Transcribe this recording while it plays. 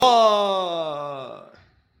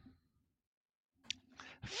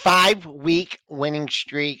5-week winning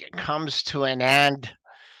streak comes to an end,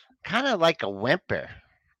 kind of like a whimper.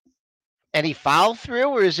 Any follow through,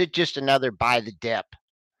 or is it just another buy the dip?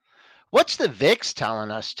 What's the VIX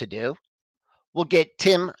telling us to do? We'll get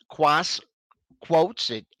Tim Quas quotes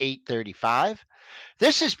at 8:35.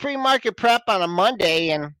 This is pre-market prep on a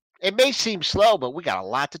Monday, and it may seem slow, but we got a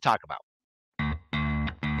lot to talk about.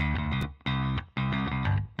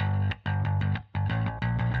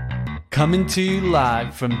 Coming to you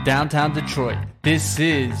live from downtown Detroit, this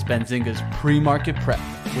is Benzinga's Pre-Market Prep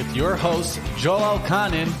with your hosts, Joel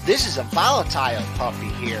Elconin. This is a volatile puppy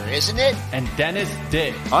here, isn't it? And Dennis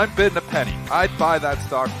Dick. I'm bidding a penny. I'd buy that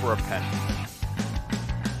stock for a penny.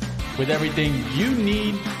 With everything you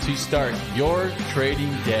need to start your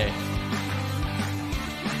trading day.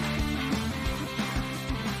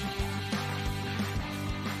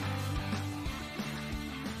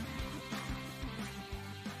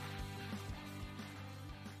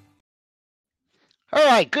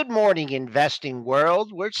 All right, good morning, investing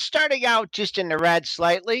world. We're starting out just in the red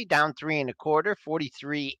slightly, down 3 1/4,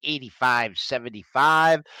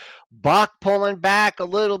 43.8575. Buck pulling back a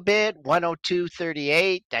little bit,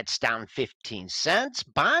 102.38. That's down 15 cents.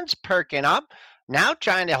 Bonds perking up, now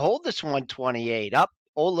trying to hold this 128 up.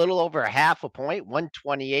 A little over a half a point,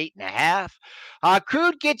 128.5.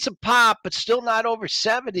 Crude gets a pop, but still not over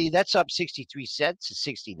 70. That's up 63 cents to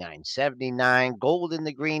 69.79. Gold in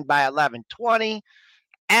the green by 11.20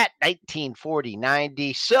 at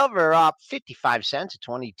 1940.90. Silver up 55 cents at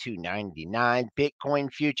 22.99. Bitcoin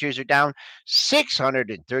futures are down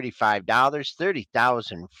 $635,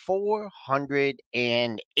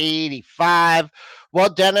 30,485. Well,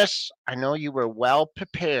 Dennis, I know you were well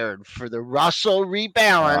prepared for the Russell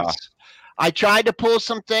rebalance. I tried to pull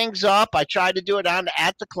some things up. I tried to do it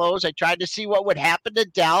at the close. I tried to see what would happen to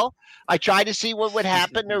Dell. I tried to see what would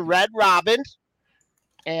happen to Red Robin.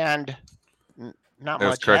 And not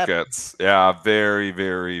There's much crickets. happened. Yeah, very,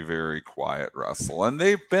 very, very quiet, Russell. And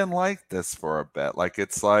they've been like this for a bit. Like,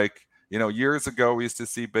 it's like, years ago we used to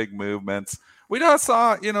see big movements. We just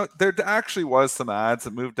saw, there actually was some ads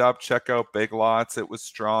that moved up. Check out Big Lots. It was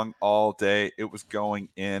strong all day. It was going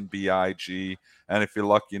in BIG. And if you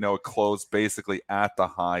look, it closed basically at the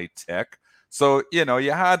high tick. So,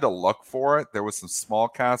 you had to look for it. There was some small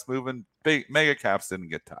caps moving. Big mega caps didn't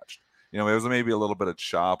get touched. It was maybe a little bit of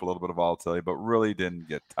chop, a little bit of volatility, but really didn't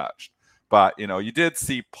get touched. But, you did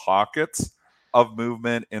see pockets of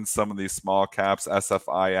movement in some of these small caps.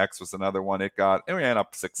 SFIX was another one. It ran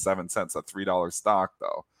up 6-7 cents, a $3 stock,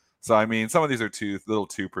 though. So, I mean, some of these are little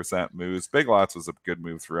 2% moves. Big Lots was a good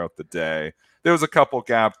move throughout the day. There was a couple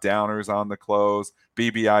gap downers on the close.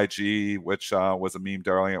 BBIG, which was a meme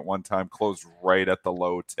darling at one time, closed right at the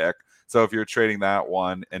low tick. So if you're trading that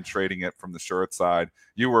one and trading it from the short side,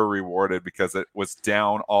 you were rewarded because it was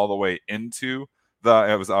down all the way into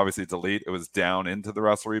it was obviously delete. It was down into the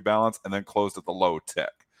Russell rebalance and then closed at the low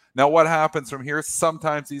tick. Now, what happens from here?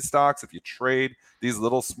 Sometimes these stocks, if you trade these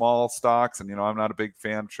little small stocks, and, I'm not a big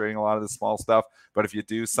fan of trading a lot of the small stuff, but if you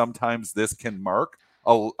do, sometimes this can mark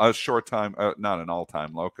a short time, not an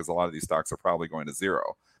all-time low, because a lot of these stocks are probably going to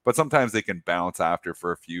zero. But sometimes they can bounce after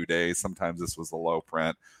for a few days. Sometimes this was a low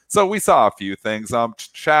print. So we saw a few things.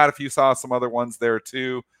 Chad, if you saw some other ones there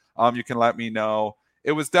too, you can let me know.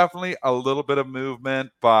 It was definitely a little bit of movement,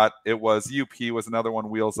 but it was UP was another one,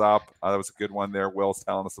 Wheels Up. That was a good one there. Will's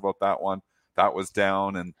telling us about that one. That was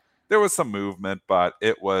down, and there was some movement, but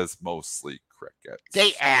it was mostly crickets.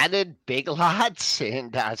 They added Big Lots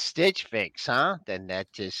and Stitch Fix, huh? Then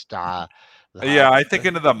that just yeah, I think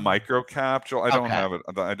into the micro cap, Joel. I don't have it.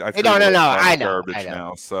 I no. I know. Garbage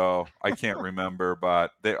now, so I can't remember.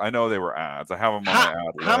 But I know they were ads. I have them on my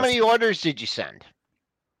ad list. How many orders did you send?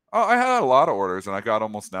 Oh, I had a lot of orders, and I got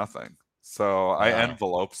almost nothing. So I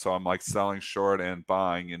envelope. So I'm like selling short and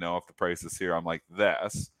buying. If the price is here, I'm like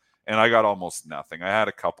this, and I got almost nothing. I had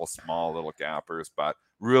a couple small little gappers, but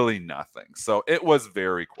really nothing. So it was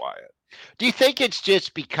very quiet. Do you think it's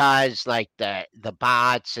just because like the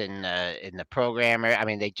bots and the programmer, I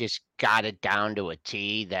mean, they just got it down to a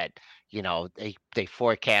T that, they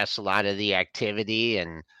forecast a lot of the activity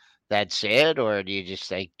and that's it? Or do you just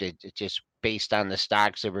think that it just based on the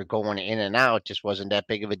stocks that were going in and out just wasn't that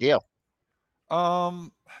big of a deal?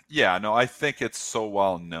 Yeah, no, I think it's so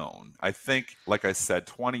well known. I think, like I said,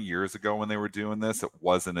 20 years ago when they were doing this, it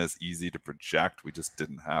wasn't as easy to project. We just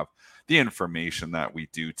didn't have the information that we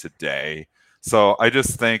do today. So I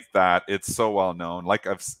just think that it's so well known. Like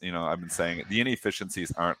I've been saying, the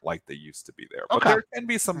inefficiencies aren't like they used to be there, but there can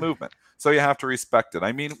be some movement. So you have to respect it.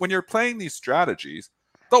 I mean, when you're playing these strategies,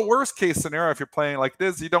 the worst case scenario, if you're playing like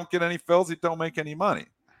this, you don't get any fills, you don't make any money.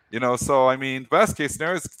 So I mean, best case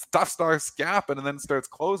scenario is stuff starts gapping and then starts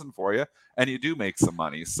closing for you, and you do make some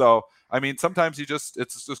money. So I mean, sometimes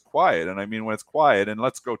it's just quiet, and I mean when it's quiet, and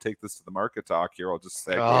let's go take this to the market talk here. I'll just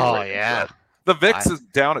segue Oh right into yeah. it. The VIX is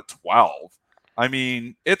down at 12. I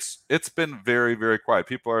mean, it's been very, very quiet.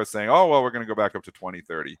 People are saying, oh well, we're going to go back up to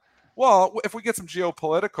 2030. Well, if we get some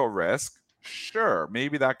geopolitical risk, sure,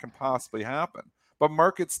 maybe that can possibly happen. But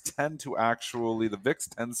markets tend to actually, the VIX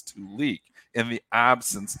tends to leak in the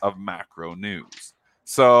absence of macro news.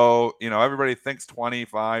 So, everybody thinks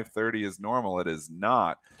 25, 30 is normal. It is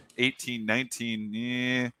not. 18,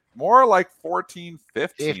 19, more like 14,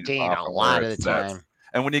 15 is 15 a often where lot of it the sits. time.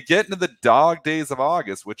 And when you get into the dog days of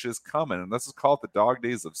August, which is coming, and this is called the dog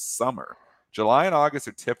days of summer, July and August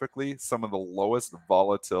are typically some of the lowest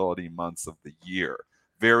volatility months of the year.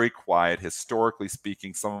 Very quiet, historically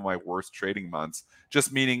speaking, some of my worst trading months.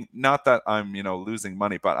 Just meaning not that I'm, losing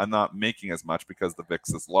money, but I'm not making as much because the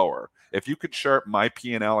VIX is lower. If you could chart my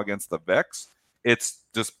P&L against the VIX, it's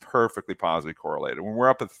just perfectly positively correlated. When we're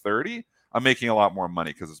up at 30, I'm making a lot more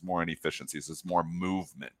money because there's more inefficiencies, there's more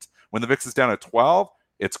movement. When the VIX is down at 12,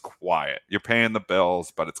 it's quiet. You're paying the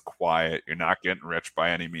bills, but it's quiet. You're not getting rich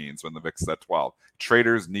by any means when the VIX is at 12.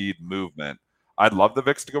 Traders need movement. I'd love the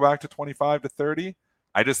VIX to go back to 25 to 30.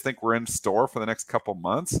 I just think we're in store for the next couple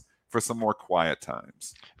months for some more quiet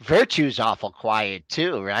times. Virtue's awful quiet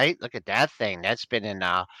too, right? Look at that thing. That's been in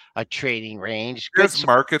a trading range. There's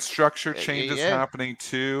market structure changes Yeah. happening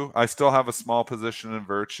too. I still have a small position in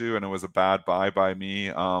Virtue, and it was a bad buy by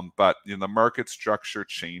me. But the market structure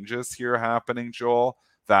changes here happening, Joel,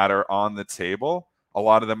 that are on the table. A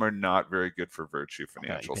lot of them are not very good for Virtue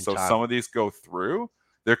Financial. So some of these go through.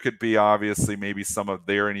 There could be obviously maybe some of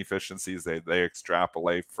their inefficiencies they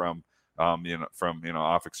extrapolate from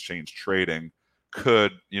off exchange trading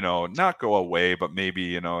could not go away, but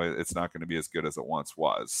maybe it's not going to be as good as it once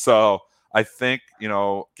was. So I think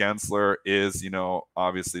Gensler is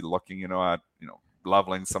obviously looking at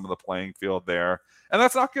leveling some of the playing field there, and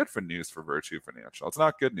that's not good for news for Virtue Financial. It's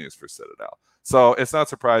not good news for Citadel. So it's not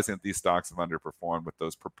surprising that these stocks have underperformed with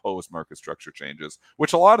those proposed market structure changes,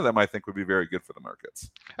 which a lot of them I think would be very good for the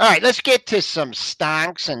markets. All right, let's get to some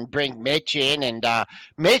stonks and bring Mitch in. And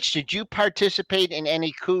Mitch, did you participate in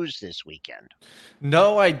any coups this weekend?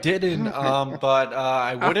 No, I didn't. But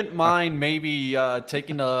I wouldn't mind maybe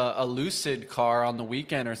taking a Lucid car on the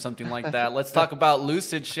weekend or something like that. Let's talk about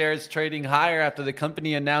Lucid shares trading higher after the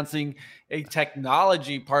company announcing a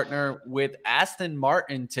technology partner with Aston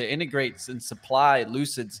Martin to integrate and supply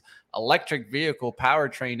Lucid's electric vehicle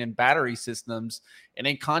powertrain and battery systems in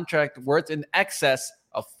a contract worth in excess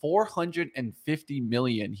of $450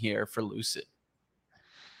 million here for Lucid.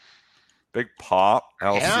 Big pop.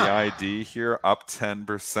 LCID here up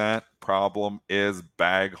 10%. Problem is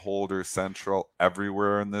bag holder central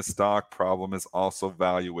everywhere in this stock. Problem is also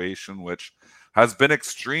valuation, which has been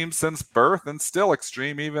extreme since birth and still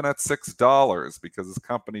extreme even at $6 because this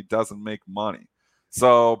company doesn't make money.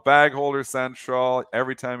 So bag holder central,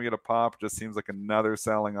 every time you get a pop, it just seems like another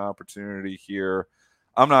selling opportunity here.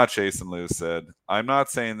 I'm not chasing Lucid. I'm not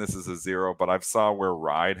saying this is a zero, but I've saw where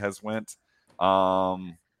Ride has went.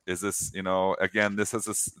 Is this, again, this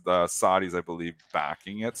is the Saudis, I believe,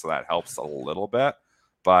 backing it, so that helps a little bit.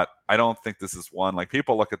 But I don't think this is one, like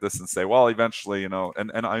people look at this and say, well, eventually, and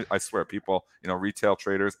I swear people, retail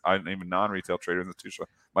traders, even non-retail traders, institutional,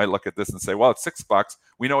 might look at this and say, well, it's $6.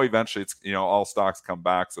 We know eventually it's, all stocks come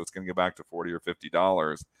back, so it's going to get back to $40 or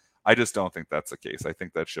 $50. I just don't think that's the case. I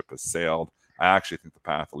think that ship has sailed. I actually think the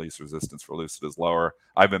path of least resistance for Lucid is lower.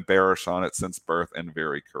 I've been bearish on it since birth and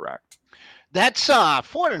very correct. That's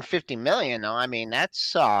 $450 million though. I mean,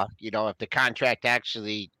 that's if the contract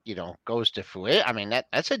actually, goes to fruition, I mean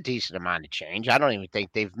that's a decent amount of change. I don't even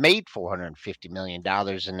think they've made $450 million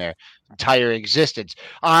in their entire existence.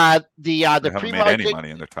 The pre-market made any money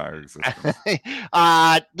in their entire existence.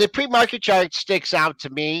 The pre-market chart sticks out to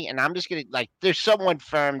me, and I'm just gonna there's someone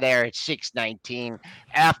firm there at 619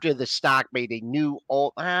 after the stock made a new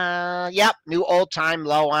all-time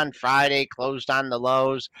low on Friday, closed on the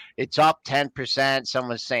lows. It's up 10%.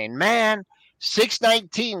 Someone's saying, man,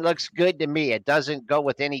 619 looks good to me. It doesn't go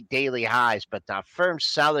with any daily highs, but the firm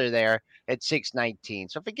seller there at 619.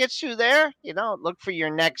 So if it gets through there, look for your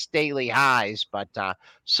next daily highs. But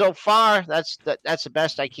so far, that's the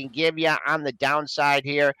best I can give you on the downside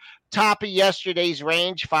here. Top of yesterday's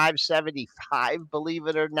range, 575, believe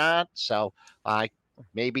it or not. So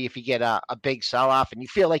maybe if you get a big sell-off and you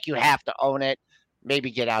feel like you have to own it, maybe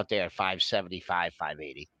get out there at 575,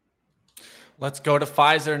 580. Let's go to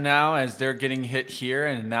Pfizer now, as they're getting hit here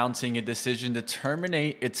and announcing a decision to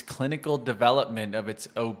terminate its clinical development of its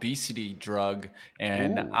obesity drug.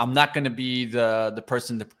 And Ooh. I'm not going to be the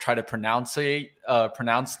person to try to pronounce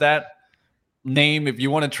that name. If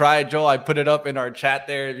you want to try it, Joel, I put it up in our chat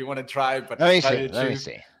there if you want to try it. But Let me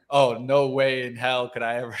see. Oh, no way in hell could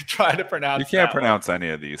I ever try to pronounce. You can't pronounce any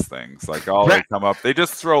of these things. Like all they come up, they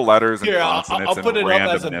just throw letters and Here, consonants I'll put and it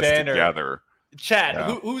up as a randomness banner. together. Chat,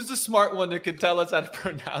 Yeah. who's the smart one that can tell us how to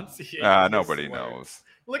pronounce it? Nobody knows.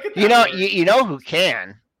 Look at that. You know who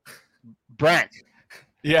can? Brent.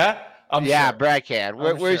 Yeah, sure. Brent can.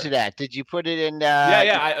 Where's it at? Did you put it in?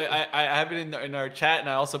 I have it in our chat, and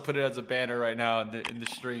I also put it as a banner right now in the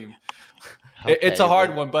stream. Okay, it's a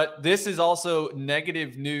hard one, but this is also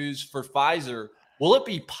negative news for Pfizer. Will it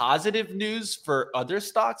be positive news for other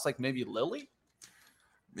stocks, like maybe Lilly?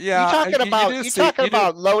 Yeah, you talking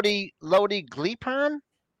about Lodi Gleepon?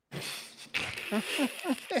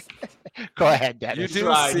 Go ahead, Dennis. You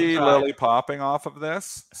do see Lilly popping off of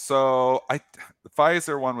this. So the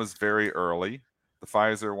Pfizer one was very early. The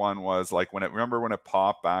Pfizer one was like remember when it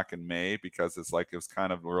popped back in May, because it was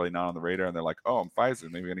kind of really not on the radar, and they're like, oh, I'm Pfizer,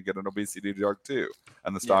 maybe we're going to get an obesity drug too.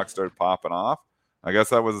 And the stock started popping off. I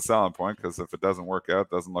guess that was a selling point, because if it doesn't work out,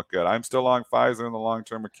 it doesn't look good. I'm still long Pfizer in the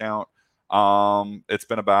long-term account. It's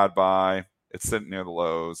been a bad buy. It's sitting near the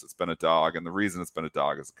lows. It's been a dog. And the reason it's been a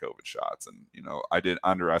dog is the COVID shots. And, I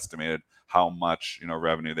underestimated how much,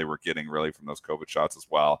 revenue they were getting really from those COVID shots as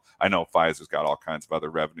well. I know Pfizer's got all kinds of other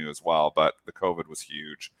revenue as well, but the COVID was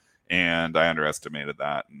huge. And I underestimated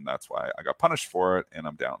that. And that's why I got punished for it. And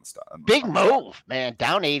I'm down the stock. Big move, man.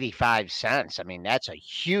 Down 85 cents. I mean, that's a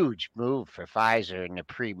huge move for Pfizer in the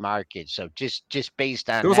pre-market. So just based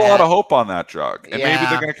on there was a lot of hope on that drug. And maybe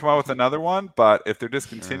they're going to come out with another one. But if they're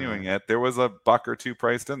discontinuing it, there was a $1 or $2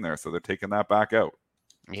 priced in there. So they're taking that back out.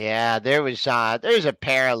 Yeah, there's a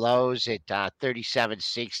pair of lows at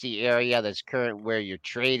 37.60 area. That's current where you're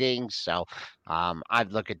trading. So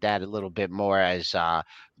I'd look at that a little bit more as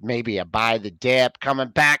maybe a buy the dip coming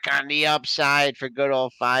back on the upside for good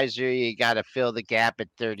old Pfizer. You got to fill the gap at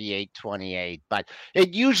 38.28, but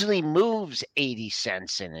it usually moves 80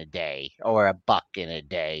 cents in a day or $1 in a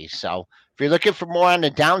day. So if you're looking for more on the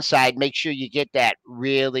downside, make sure you get that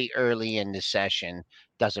really early in the session.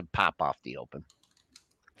 Doesn't pop off the open.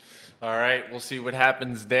 All right, we'll see what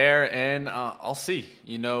happens there, and I'll see,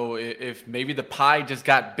 if maybe the pie just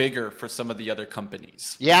got bigger for some of the other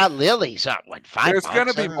companies. Yeah, Lilly's up, $5? There's going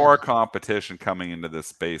to be more competition coming into this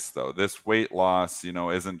space, though. This weight loss,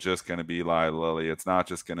 isn't just going to be like Lilly. It's not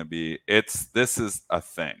just going to be, this is a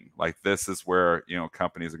thing. Like, this is where,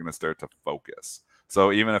 companies are going to start to focus.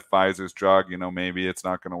 So even if Pfizer's drug, maybe it's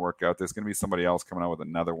not going to work out, there's going to be somebody else coming out with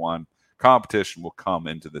another one. Competition will come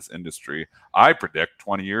into this industry. I predict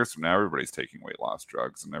 20 years from now, everybody's taking weight loss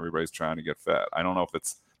drugs and everybody's trying to get fit. I don't know if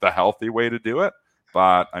it's the healthy way to do it,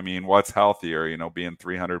 but I mean, what's healthier, being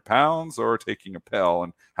 300 pounds or taking a pill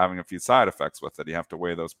and having a few side effects with it? You have to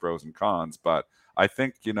weigh those pros and cons. But I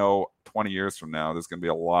think, 20 years from now, there's going to be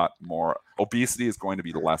a lot more. Obesity is going to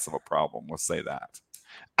be less of a problem. We'll say that.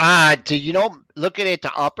 Looking at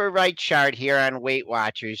the upper right chart here on Weight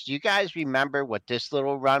Watchers, do you guys remember what this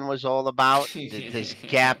little run was all about? This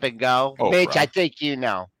gap and go? Oprah. Mitch, I think you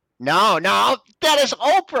know. No, Dennis,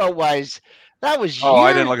 Oprah was. That was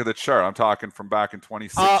I didn't look at the chart. I'm talking from back in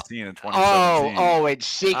 2016 and 2017. It's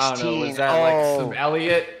 16. Was that like some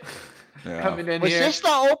Elliot coming in here? Was this the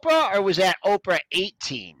Oprah or was that Oprah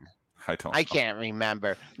 18? I can't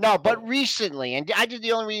remember. No, but recently, and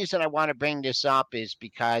the only reason I want to bring this up is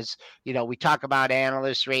because, we talk about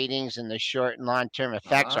analyst ratings and the short and long-term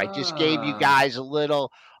effects. So I just gave you guys a little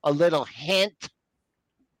hint.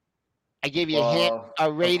 I gave you a hint,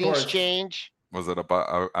 a ratings change. Was it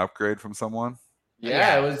a upgrade from someone?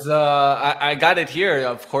 Yeah, it was. I got it here.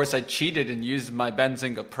 Of course, I cheated and used my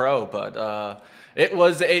Benzinga Pro, but it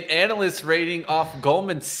was an analyst rating off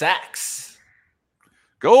Goldman Sachs.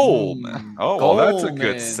 Goldman. Well, that's a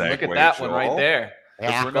good segue. Look at that one right there.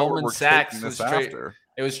 Yeah, Goldman Sachs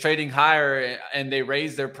was trading higher, and they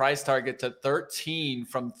raised their price target to 13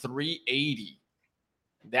 from 380.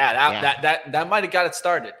 That might have got it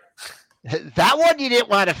started. That one you didn't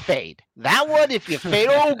want to fade. That one, if you fade,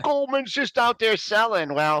 Goldman's just out there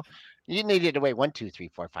selling. Well, you needed to wait 1, 2, 3,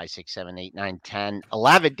 4, 5, 6, 7, 8, 9, 10,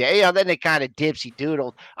 11 days. Then it kind of dipsy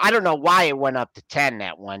doodled. I don't know why it went up to 10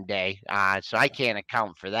 that one day. So I can't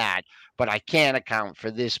account for that. But I can account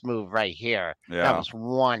for this move right here. Yeah. That was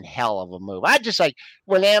one hell of a move. I just like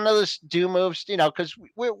when analysts do moves, because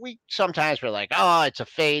we sometimes we're like, oh, it's a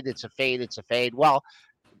fade, it's a fade, it's a fade. Well,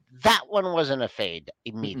 that one wasn't a fade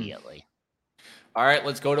immediately. All right,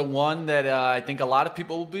 let's go to one that I think a lot of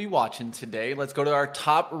people will be watching today. Let's go to our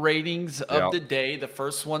top ratings of the day. The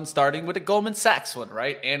first one starting with a Goldman Sachs one,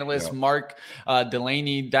 right? Analyst Mark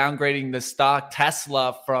Delaney downgrading the stock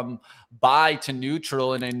Tesla from buy to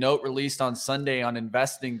neutral in a note released on Sunday on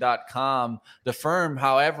investing.com. The firm,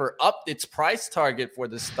 however, upped its price target for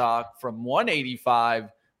the stock from 185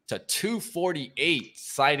 to 248,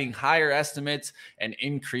 citing higher estimates and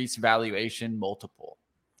increased valuation multiple.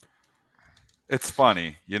 It's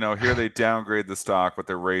funny, here they downgrade the stock, but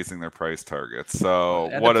they're raising their price targets. So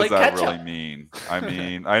what does that really mean? I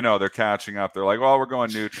mean, I know they're catching up. They're like, well, we're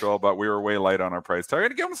going neutral, but we were way light on our price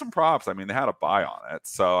target. And give them some props. I mean, they had a buy on it.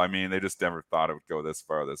 So, I mean, they just never thought it would go this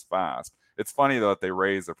far, this fast. It's funny, though, that they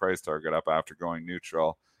raise the price target up after going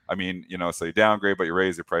neutral. I mean, so you downgrade, but you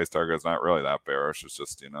raise your price target. It's not really that bearish. It's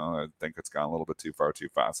just, I think it's gone a little bit too far, too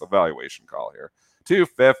fast. So valuation call here.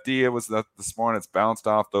 250, it was this morning. It's bounced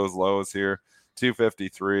off those lows here.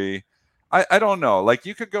 253. I don't know. Like,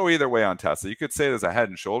 you could go either way on Tesla. You could say there's a head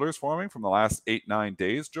and shoulders forming from the last 8-9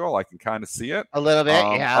 days, Joel. I can kind of see it. A little bit,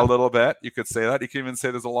 yeah. A little bit. You could say that. You can even say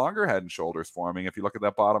there's a longer head and shoulders forming if you look at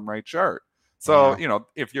that bottom right chart. So,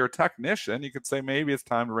 if you're a technician, you could say maybe it's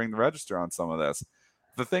time to ring the register on some of this.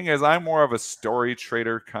 The thing is, I'm more of a story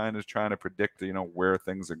trader, kind of trying to predict, where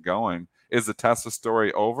things are going. Is the Tesla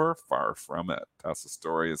story over? Far from it. Tesla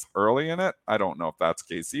story is early in it. I don't know if that's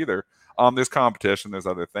the case either. There's competition. There's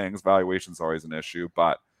other things. Valuation's always an issue,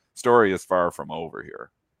 but story is far from over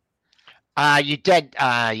here. You did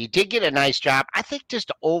get a nice job. I think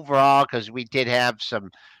just overall, because we did have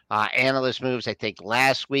some analyst moves, I think,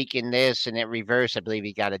 last week in this, and it reversed. I believe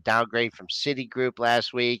he got a downgrade from Citigroup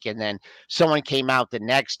last week, and then someone came out the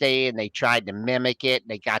next day and they tried to mimic it.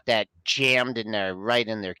 And they got that jammed right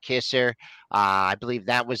in their kisser. I believe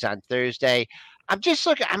that was on Thursday. I'm just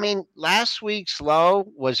looking. I mean, last week's low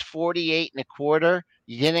was 48.25.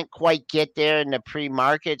 You didn't quite get there in the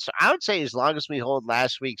pre-market. So I would say as long as we hold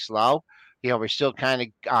last week's low, we're still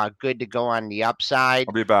kind of good to go on the upside.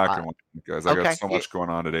 I'll be back in one, guys. I got so much going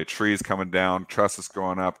on today. Trees coming down, trusses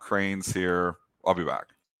going up, cranes here. I'll be back.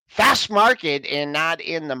 Fast market and not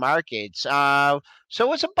in the markets. So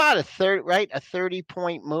it's about a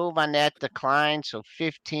 30-point move on that decline. So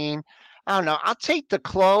 15. I don't know. I'll take the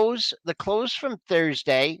close. The close from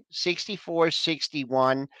Thursday,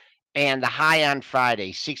 64.61, and the high on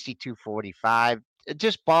Friday, 62.45.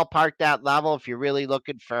 Just ballpark that level if you're really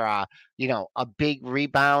looking for a big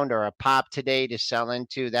rebound or a pop today to sell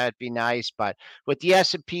into. That'd be nice. But with the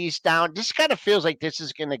S&Ps down, this kind of feels like this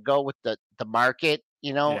is going to go with the market,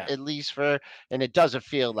 at least and it doesn't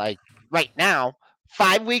feel like right now.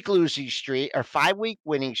 5-week losing streak or 5-week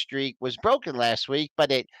winning streak was broken last week,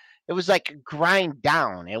 but it was like a grind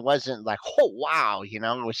down. It wasn't like, oh, wow,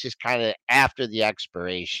 it was just kind of after the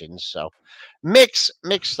expiration. So mixed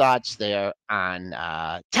thoughts there on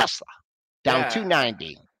Tesla, down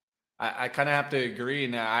 290. I kind of have to agree.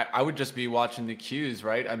 And I would just be watching the Qs,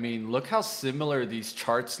 right? I mean, look how similar these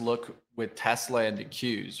charts look with Tesla and the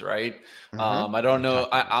Qs, right? Mm-hmm. I don't know.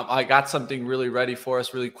 I got something really ready for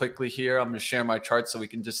us really quickly here. I'm going to share my chart so we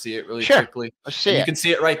can just see it really quickly. You can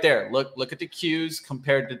see it right there. Look at the Qs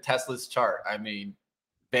compared to Tesla's chart. I mean,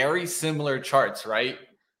 very similar charts, right?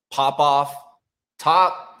 Pop off,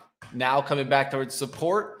 top, now coming back towards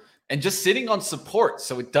support and just sitting on support.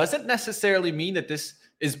 So it doesn't necessarily mean that this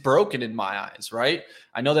is broken in my eyes, right?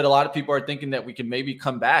 I know that a lot of people are thinking that we can maybe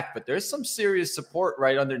come back, but there's some serious support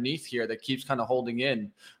right underneath here that keeps kind of holding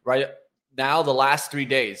in. Right now, the last 3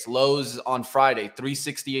 days, lows on Friday,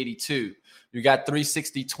 360.82. You got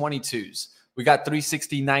 360.22s. We got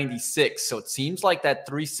 360.96. So it seems like that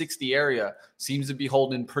 360 area seems to be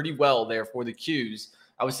holding pretty well there for the Qs.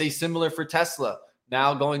 I would say similar for Tesla.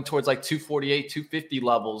 Now going towards like 248, 250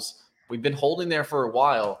 levels. We've been holding there for a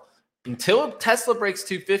while. Until Tesla breaks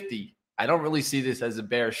 250, I don't really see this as a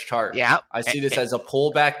bearish chart. Yeah, I see this as a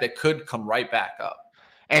pullback that could come right back up.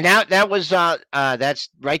 And that was that's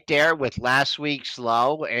right there with last week's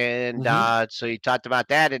low, and so you talked about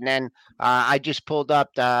that, and then I just pulled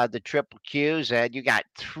up the triple Qs, and you got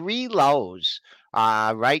 3 lows,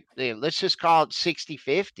 right? Let's just call it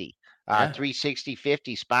 60-50.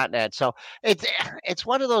 360.50 spot net. So it's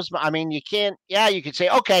one of those. I mean, you could say,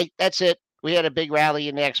 okay, that's it. We had a big rally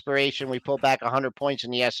in the expiration. We pulled back 100 points in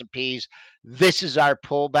the S&Ps. This is our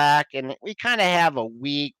pullback. And we kind of have a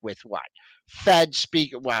week with what? Fed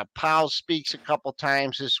speak. Well, Powell speaks a couple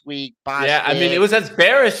times this week. I mean, it was as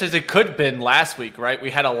bearish as it could have been last week, right? We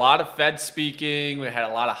had a lot of Fed speaking. We had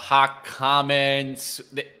a lot of hot comments.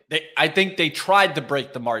 I think they tried to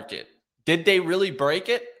break the market. Did they really break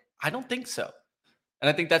it? I don't think so. And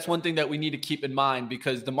I think that's one thing that we need to keep in mind,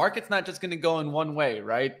 because the market's not just going to go in one way,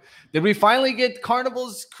 right? Did we finally get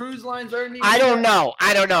Carnival's Cruise Lines earnings? I don't know.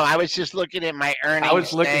 I was just looking at my earnings. I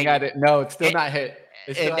was looking at it. No, it's still not hit.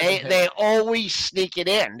 And they always sneak it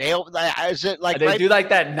in. Is it like they do like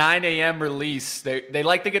that 9 a.m. release. They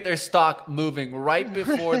like to get their stock moving right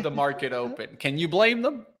before the market open. Can you blame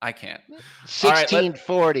them? I can't.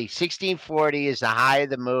 1640. 1640 is the high of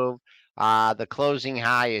the move. The closing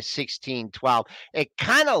high is 1612. It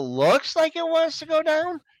kind of looks like it wants to go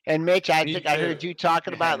down. And Mitch, I think I heard you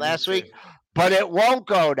talking about last week, but it won't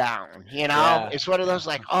go down. It's one of those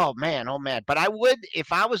like, oh man. But I would,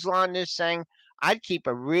 if I was long this thing, I'd keep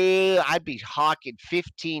I'd be hawking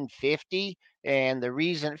 1550. And the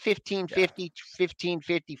reason 1550,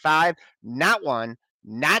 1555, not one,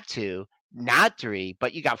 not two, not three,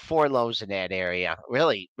 but you got 4 lows in that area.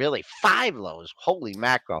 Really, 5 lows. Holy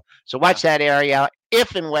mackerel. So watch that area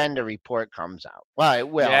if and when the report comes out. Well, it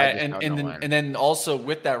will. Yeah, and then also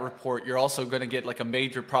with that report, you're also going to get like a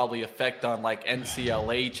major probably effect on like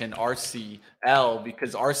NCLH and RCL,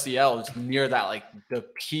 because RCL is near that, like the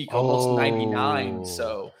peak, almost 99.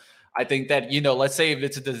 So I think that, let's say if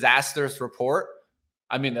it's a disastrous report,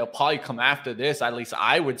 I mean, they'll probably come after this. At least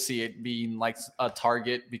I would see it being like a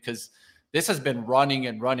target, because this has been running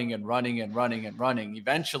and running and running and running and running.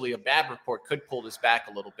 Eventually, a bad report could pull this back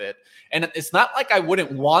a little bit. And it's not like I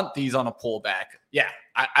wouldn't want these on a pullback. Yeah,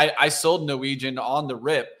 I sold Norwegian on the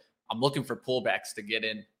rip. I'm looking for pullbacks to get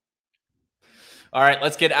in. All right,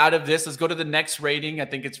 let's get out of this. Let's go to the next rating. I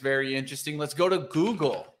think it's very interesting. Let's go to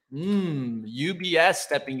Google. UBS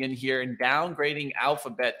stepping in here and downgrading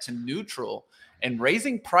Alphabet to neutral and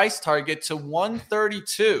raising price target to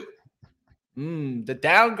 132. The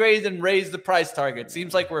downgrade and raise the price target.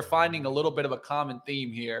 Seems like we're finding a little bit of a common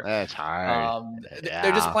theme here. That's hard.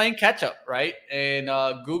 They're just playing catch up, right? And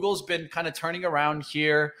Google's been kind of turning around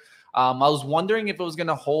here. I was wondering if it was going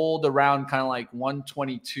to hold around kind of like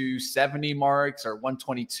 122.70 marks or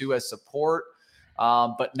 122 as support.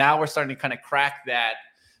 But now we're starting to kind of crack that.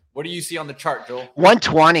 What do you see on the chart, Joel?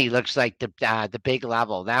 120 looks like the big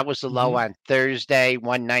level. That was the low on Thursday,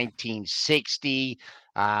 119.60.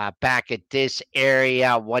 Back at this area,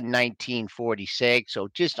 119.46. So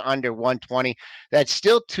just under 120. That's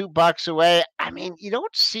still $2 away. I mean, you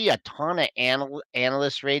don't see a ton of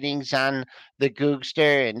analyst ratings on the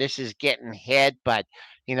Googster, and this is getting hit. But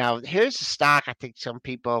here's the stock. I think some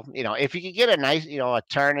people, if you could get a nice, a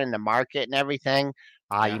turn in the market and everything.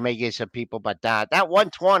 You may get some people, but that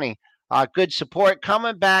 120, good support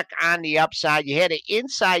coming back on the upside. You had an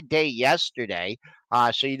inside day yesterday,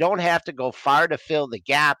 so you don't have to go far to fill the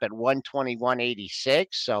gap at 121.86.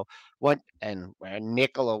 So we're a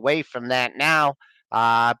nickel away from that now.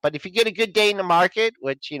 But if you get a good day in the market,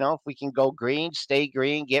 which, if we can go green, stay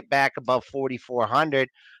green, get back above 4,400,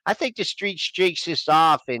 I think the street streaks this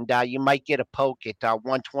off, and you might get a poke at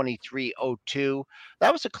 123.02.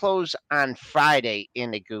 That was a close on Friday in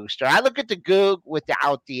the Gooster. I look at the Goog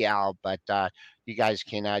without the L, but you guys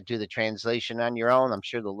can do the translation on your own. I'm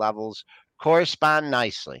sure the levels correspond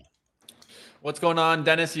nicely. What's going on,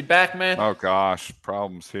 Dennis? You back, man? Oh gosh,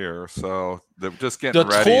 problems here. So they're just getting the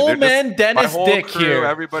ready. Toolman Dennis Dick crew, here.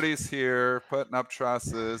 Everybody's here, putting up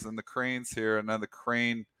trusses, and the crane's here, and then the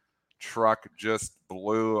crane truck just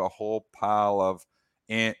blew a whole pile of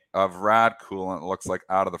rad coolant. It looks like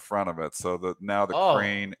out of the front of it. So now the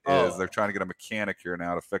crane is. They're trying to get a mechanic here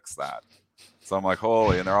now to fix that. So I'm like,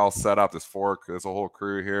 holy, and they're all set up. There's a whole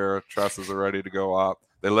crew here. Trusses are ready to go up.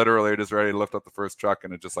 They literally are just ready to lift up the first truck,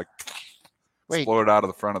 and it just like exploded out of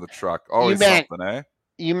the front of the truck. Always something, eh?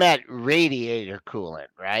 You meant radiator coolant,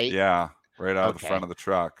 right? Yeah, right out of the front of the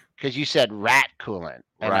truck. Because you said rat coolant.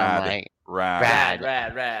 And I'm like, rad.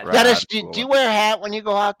 Dennis, do you wear a hat when you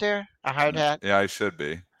go out there? A hard hat? Yeah, I should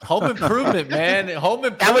be. Home improvement, man. Home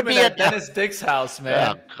improvement that would be at Dennis Dick's house,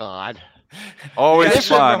 man. Oh, God. Always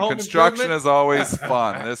fun. Construction is always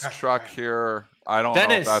fun. This truck here, I don't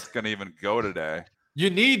know if that's going to even go today. You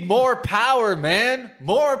need more power, man.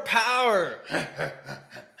 More power.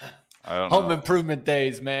 I don't know. Home improvement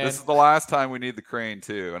days, man. This is the last time we need the crane,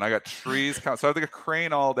 too. And I got trees. So I have a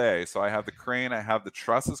crane all day. So I have the crane. I have the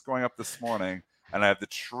trusses going up this morning. And I have the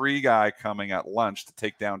tree guy coming at lunch to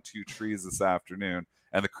take down 2 trees this afternoon.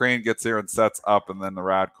 And the crane gets here and sets up. And then the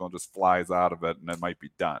rad coolant just flies out of it. And it might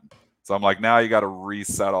be done. So I'm like, now you got to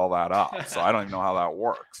reset all that up. So I don't even know how that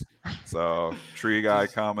works. So tree guy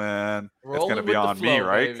coming. It's going to be on me,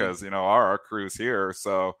 right? Because, our crew's here.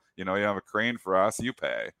 So, you have a crane for us, you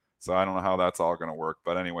pay. So I don't know how that's all going to work.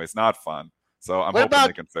 But anyways, not fun. So I'm hoping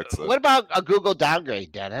they can fix it. What about a Google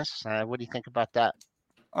downgrade, Dennis? What do you think about that?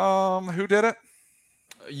 Who did it?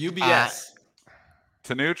 UBS.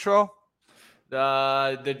 To neutral?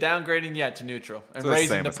 They're downgrading, to neutral and It's the raising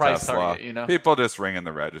same the as price Tesla. target. People just ringing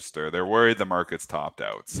the register. They're worried the market's topped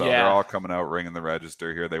out. So they're all coming out ringing the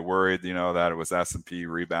register here. They worried, that it was S&P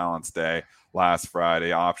rebalance day last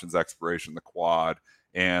Friday, options expiration, the quad.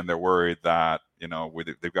 And they're worried that,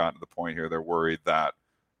 they've gotten to the point here. They're worried that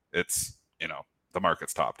it's, the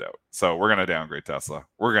market's topped out. So we're going to downgrade Tesla.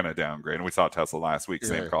 We're going to downgrade. And we saw Tesla last week.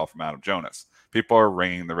 Same call from Adam Jonas. People are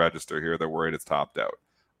ringing the register here. They're worried it's topped out.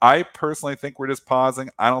 I personally think we're just pausing.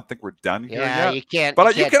 I don't think we're done here yet. You can't.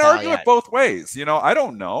 But you can argue yet. it both ways. I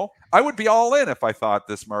don't know. I would be all in if I thought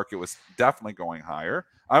this market was definitely going higher.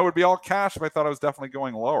 I would be all cash if I thought it was definitely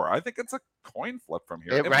going lower. I think it's a coin flip from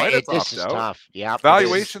here. It might have this topped is out. tough. Yeah.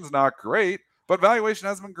 Valuation's not great, but valuation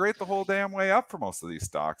hasn't been great the whole damn way up for most of these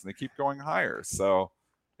stocks, and they keep going higher. So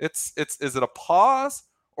is it a pause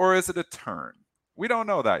or is it a turn? We don't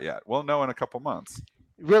know that yet. We'll know in a couple months.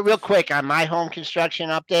 Real quick on my home construction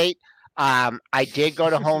update. I did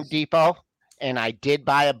go to Home Depot and I did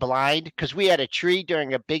buy a blind because we had a tree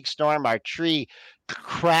during a big storm. Our tree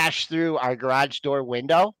crashed through our garage door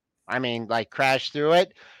window. I mean, like crashed through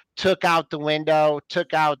it. Took out the window,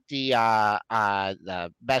 took out the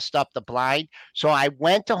messed up the blind. So I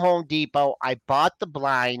went to Home Depot, I bought the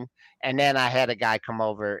blind, and then I had a guy come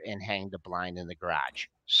over and hang the blind in the garage.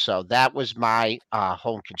 So that was my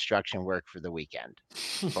home construction work for the weekend.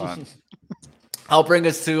 Fun. I'll bring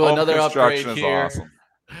us to another upgrade here. Awesome.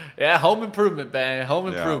 Yeah, home improvement, man. Home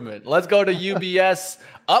improvement. Let's go to UBS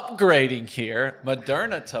upgrading here.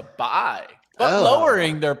 Moderna to buy, but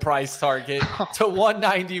lowering their price target to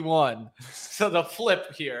 191. So the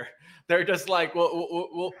flip here. They're just like,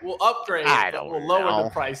 we'll upgrade, we'll lower the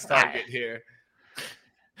price target here.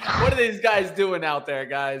 What are these guys doing out there,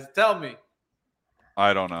 guys? Tell me.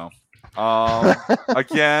 I don't know.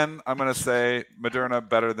 Again, I'm going to say Moderna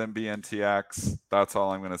better than BNTX. That's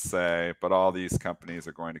all I'm going to say. But all these companies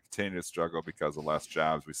are going to continue to struggle because of less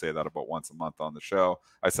jobs. We say that about once a month on the show.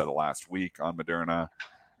 I said it last week on Moderna.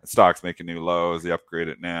 Stock's making new lows. They upgrade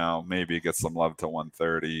it now. Maybe it gets some love to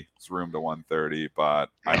 130. It's room to 130, but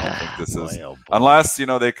I don't think this is unless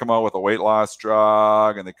they come out with a weight loss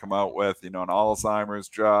drug and they come out with an Alzheimer's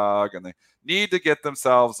drug and they need to get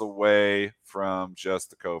themselves away from just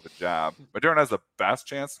the COVID jab. Moderna has the best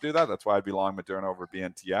chance to do that. That's why I'd be long Moderna over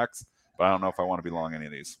BNTX, but I don't know if I want to be long any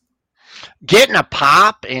of these. Getting a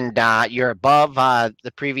pop and you're above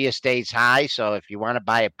the previous day's high. So if you want to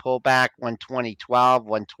buy a pullback, 120.12,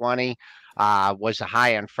 120 was a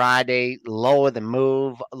high on Friday. Low of the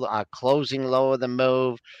move, closing low of the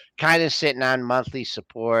move, kind of sitting on monthly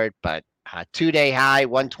support, but 2-day high,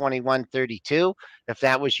 121.32. If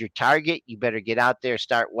that was your target, you better get out there,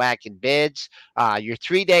 start whacking bids. Your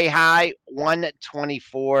 3-day high,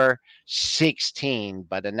 124.16,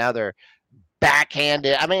 but another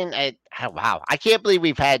backhanded. I mean, wow. I can't believe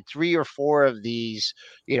we've had 3 or 4 of these,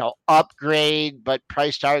 upgrade, but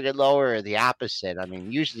price target lower or the opposite. I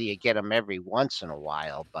mean, usually you get them every once in a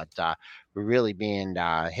while, but we're really being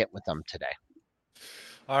hit with them today.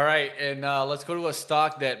 All right, and let's go to a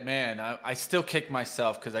stock that, man, I still kick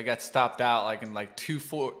myself because I got stopped out in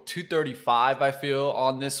 235, I feel,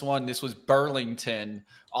 on this one. This was Burlington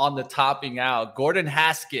on the topping out. Gordon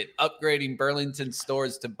Haskett upgrading Burlington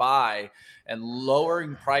stores to buy and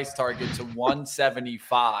lowering price target to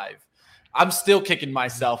 175. I'm still kicking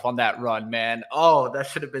myself on that run, man. Oh, that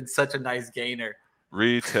should have been such a nice gainer.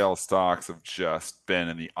 Retail stocks have just been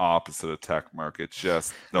in the opposite of tech market,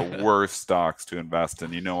 just the worst stocks to invest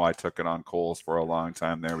in. I took it on Kohl's for a long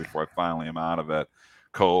time there before I finally am out of it.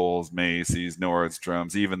 Kohl's, Macy's,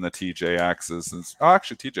 Nordstrom's, even the TJXs. And,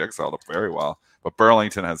 actually, TJX held up very well, but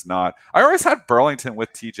Burlington has not. I always had Burlington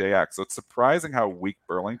with TJX, so it's surprising how weak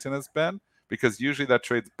Burlington has been because usually that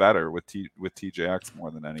trades better with TJX more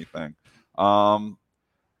than anything.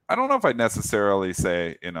 I don't know if I'd necessarily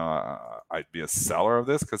say, I'd be a seller of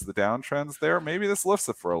this because the downtrend's there. Maybe this lifts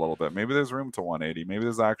it for a little bit. Maybe there's room to 180. Maybe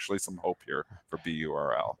there's actually some hope here for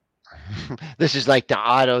BURL. This is like the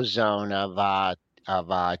auto zone of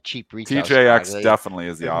cheap retail. TJX definitely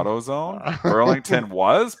is the auto zone. Burlington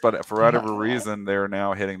was, but for whatever reason, they're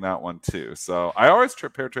now hitting that one too. So I always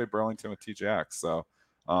pair trade Burlington with TJX. So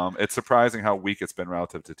it's surprising how weak it's been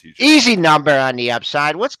relative to TJX. Easy number on the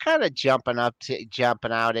upside. What's kind of jumping out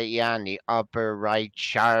at you on the upper right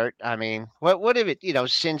chart? I mean, what have it,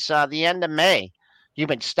 since the end of May, you've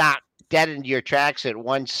been stopped dead into your tracks at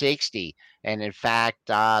 160. And in fact,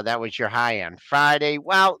 that was your high on Friday.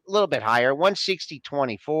 Well, a little bit higher,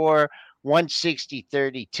 160.24,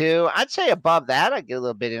 160.32. I'd say above that, I get a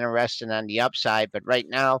little bit interested on the upside. But right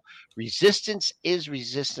now, resistance is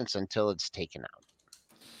resistance until it's taken out.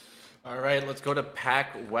 All right, let's go to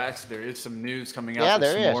Pac West. There is some news coming Yeah, out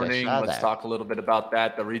this there is. I morning. saw Let's that. talk a little bit about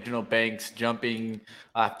that. The regional banks jumping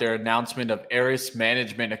after announcement of Aris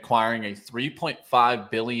Management acquiring a $3.5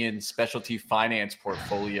 billion specialty finance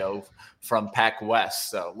portfolio from Pac West.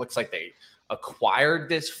 So it looks like they acquired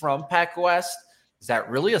this from Pac West. Is that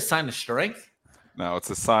really a sign of strength? No, it's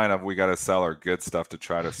a sign of we got to sell our good stuff to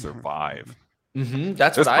try to survive.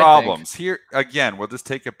 That's There's what problems here. Again, we'll just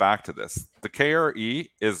take it back to this. The KRE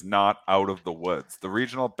is not out of the woods. The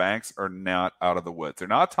regional banks are not out of the woods. They're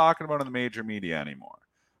not talking about it in the major media anymore.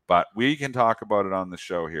 But we can talk about it on the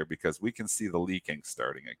show here because we can see the leaking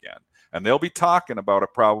starting again. And they'll be talking about it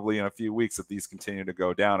probably in a few weeks if these continue to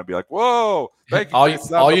go down and be like, whoa, All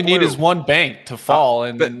you need is one bank to fall,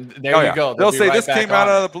 and then there you go. They'll say right this back came out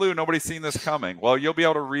on of it. the blue. Nobody's seen this coming. Well, you'll be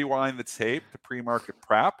able to rewind the tape to pre-market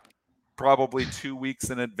prep probably 2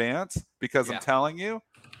 weeks in advance because I'm telling you,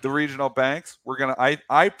 the regional banks,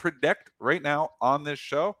 I predict right now on this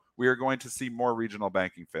show, we are going to see more regional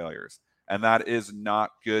banking failures. And that is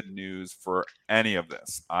not good news for any of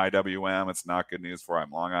this. IWM, it's not good news for.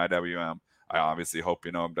 I'm long IWM. I obviously hope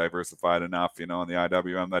I'm diversified enough, in the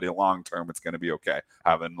IWM that in long term it's going to be okay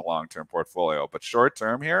having the long term portfolio. But short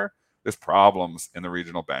term here, there's problems in the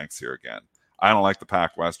regional banks here again. I don't like the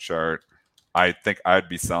Pac West chart. I think I'd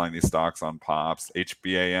be selling these stocks on pops,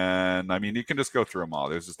 HBAN. I mean, you can just go through them all.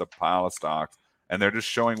 There's just a pile of stocks, and they're just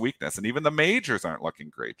showing weakness. And even the majors aren't looking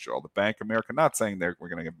great, Joel. The Bank of America, not saying we're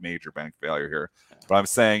going to get major bank failure here, but I'm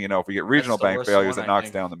saying, if we get regional bank failures, it knocks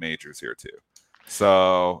down the majors here too.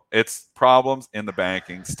 So it's problems in the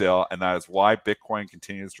banking still, and that is why Bitcoin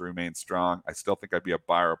continues to remain strong. I still think I'd be a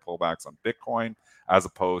buyer of pullbacks on Bitcoin as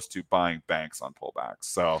opposed to buying banks on pullbacks.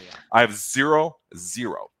 So I have zero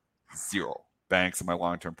banks in my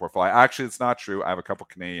long-term portfolio. Actually, it's not true. I have a couple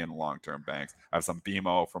Canadian long-term banks. I have some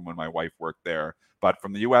BMO from when my wife worked there. But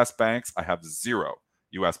from the U.S. banks, I have zero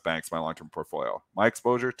U.S. banks in my long-term portfolio. My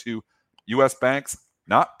exposure to U.S. banks,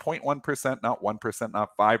 not 0.1%, not 1%,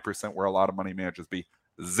 not 5%, where a lot of money managers be,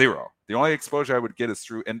 zero. The only exposure I would get is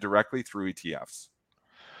indirectly through ETFs.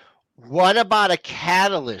 What about a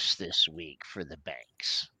catalyst this week for the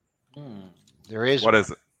banks? There is. What is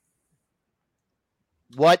it?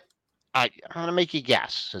 What? I'm going to make you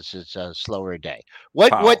guess since it's a slower day. Well,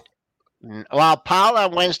 Powell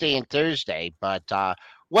on Wednesday and Thursday, but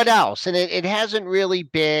what else? And it hasn't really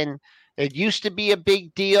been, it used to be a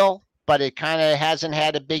big deal, but it kind of hasn't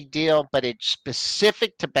had a big deal, but it's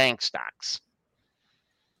specific to bank stocks.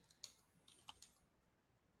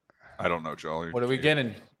 I don't know, Joel. What are we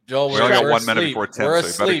getting? Joel, we only got 1 minute before 10, we're so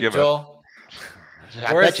asleep, you better give Joel.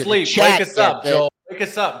 We're asleep. Wake us up, Joel. Wake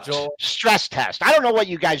us up, Joel. Stress test. I don't know what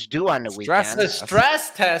you guys do on the weekend. The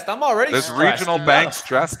stress test. I'm already There's regional bank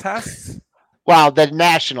stress tests? Well, the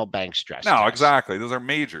national bank stress test. No, exactly. Those are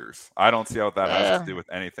majors. I don't see how that has to do with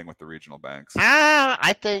anything with the regional banks.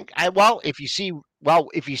 I think if you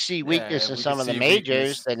see weakness in some of the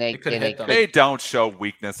majors, then they don't show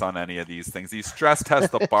weakness on any of these things. These stress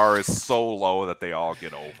tests, the bar is so low that they all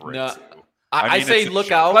get over it. I say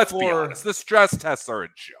look out Let's be honest. The stress tests are a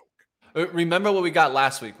joke. Remember what we got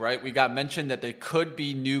last week, right? We got mentioned that there could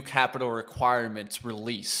be new capital requirements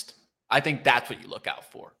released. I think that's what you look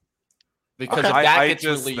out for. Because if that gets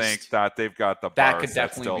released, I just think that they've got the bar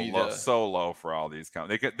set still so low for all these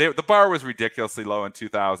companies. The bar was ridiculously low in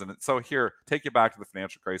 2000. So here, take you back to the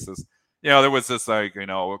financial crisis. There was this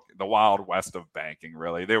the wild west of banking,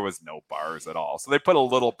 really. There was no bars at all. So they put a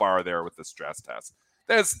little bar there with the stress test.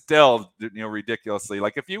 There's still, ridiculously,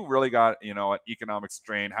 like if you really got, an economic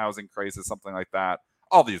strain, housing crisis, something like that,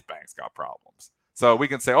 all these banks got problems. So we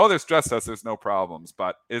can say, there's stress tests, there's no problems,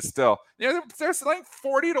 but it's still, there's like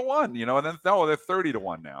 40 to 1, and then they're 30 to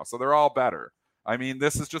 1 now. So they're all better. I mean,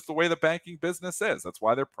 this is just the way the banking business is. That's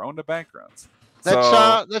why they're prone to bank runs.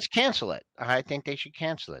 Let's cancel it. I think they should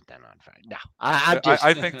cancel it then on Friday. No,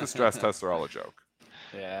 I think the stress tests are all a joke.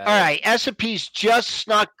 Yeah. All right, S&P's just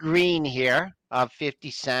snuck green here of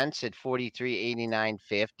 50 cents at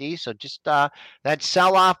 43.89.50. So just that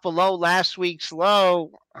sell off below last week's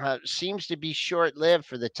low seems to be short-lived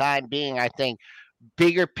for the time being. I think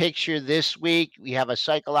bigger picture this week, we have a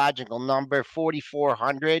psychological number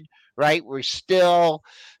 4,400. Right, we're still,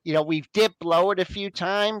 we've dipped below it a few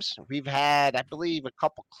times. We've had, I believe, a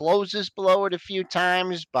couple closes below it a few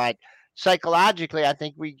times, but psychologically, I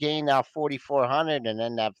think we gained 4,400, and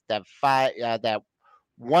then that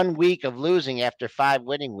 1 week of losing after 5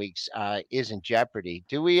 winning weeks is in jeopardy.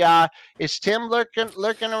 Do we? Is Tim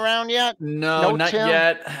lurking around yet? No, not Tim?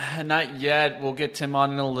 yet. Not yet. We'll get Tim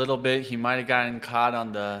on in a little bit. He might have gotten caught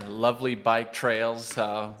on the lovely bike trails.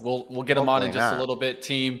 We'll get him on in just a little bit,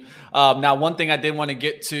 team. Now, one thing I did want to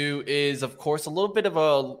get to is, of course, a little bit of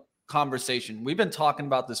a conversation. We've been talking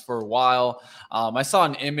about this for a while. I saw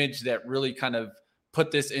an image that really kind of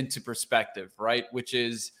put this into perspective, right? Which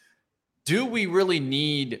is, do we really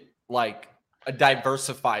need like a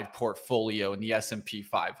diversified portfolio in the S&P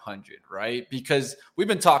 500, right? Because we've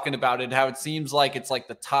been talking about it, how it seems like it's like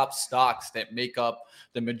the top stocks that make up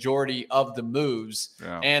the majority of the moves.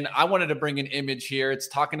 Yeah. And I wanted to bring an image here. It's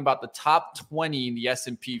talking about the top 20 in the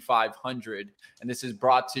S&P 500. And this is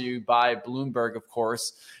brought to you by Bloomberg, of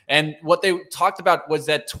course. And what they talked about was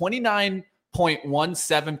that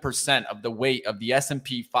 29.17% of the weight of the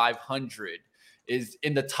S&P 500 is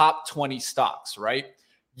in the top 20 stocks, right?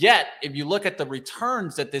 Yet, if you look at the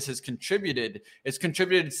returns that this has contributed, it's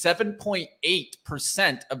contributed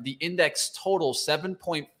 7.8% of the index total,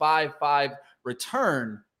 7.55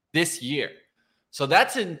 return this year. So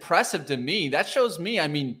that's impressive to me. That shows me, I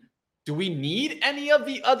mean, do we need any of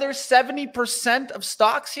the other 70% of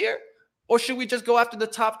stocks here? Or should we just go after the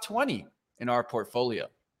top 20 in our portfolio?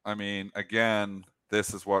 I mean, again,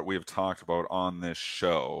 this is what we've talked about on this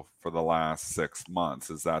show for the last 6 months,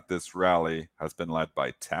 is that this rally has been led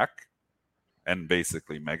by tech and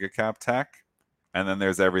basically mega cap tech. And then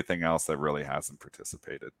there's everything else that really hasn't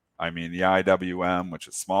participated. I mean, the IWM, which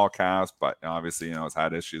is small caps, but obviously, it's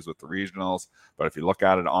had issues with the regionals. But if you look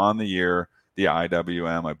at it on the year, the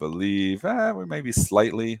IWM, I believe, we may be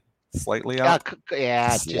slightly up. Slightly up,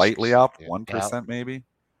 1% maybe.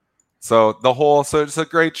 So it's a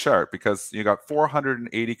great chart because you got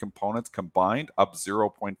 480 components combined, up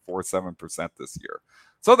 0.47% this year.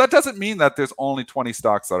 So that doesn't mean that there's only 20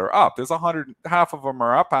 stocks that are up. There's 100, half of them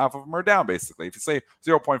are up, half of them are down, basically. If you say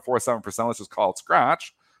 0.47%, let's just call it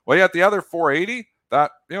scratch. Well, you got the other 480 that,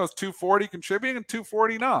 it's 240 contributing and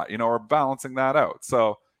 240 not, or balancing that out.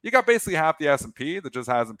 So you got basically half the S&P that just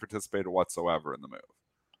hasn't participated whatsoever in the move.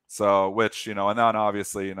 So, which, and then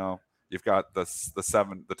obviously, you've got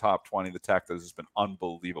the top 20, the tech that has just been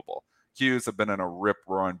unbelievable. Qs have been in a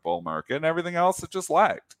rip-roaring bull market, and everything else has just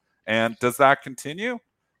lagged. And does that continue?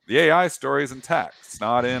 The AI story is in tech. It's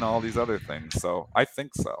not in all these other things. So I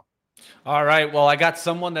think so. All right. Well, I got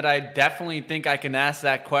someone that I definitely think I can ask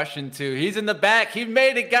that question to. He's in the back. He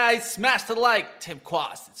made it, guys. Smash the like. Tim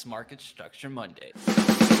Quast. It's Market Structure Monday.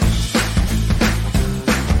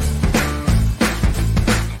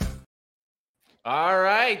 All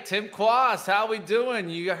right, Tim Quast, how we doing?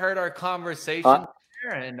 You heard our conversation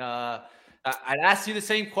here, and I'd ask you the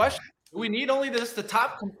same question. Do we need only the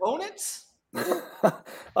top components?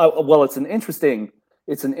 Well, it's an interesting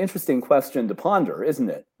question to ponder, isn't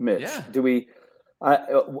it, Mitch? Yeah. Do we?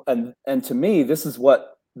 And to me, this is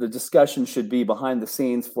what the discussion should be behind the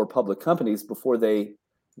scenes for public companies before they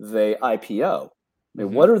IPO. I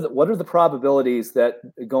mean, what are the probabilities that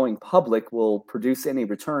going public will produce any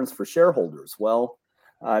returns for shareholders? Well,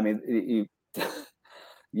 I mean,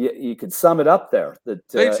 you could sum it up there. That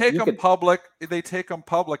they take them public. They take them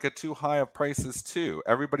public at too high of prices too.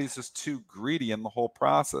 Everybody's just too greedy in the whole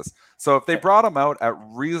process. So if they brought them out at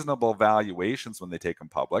reasonable valuations when they take them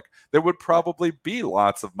public, there would probably be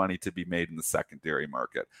lots of money to be made in the secondary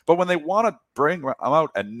market. But when they want to bring them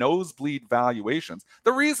out at nosebleed valuations,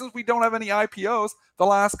 the reasons we don't have any IPOs the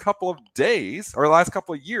last couple of days or the last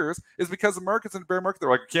couple of years is because the market's in a bear market.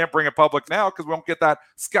 They're like, we can't bring it public now because we won't get that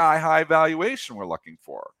sky high valuation we're looking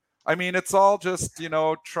for. I mean, it's all just,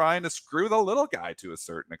 trying to screw the little guy to a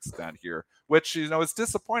certain extent here, which, is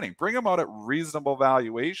disappointing. Bring them out at reasonable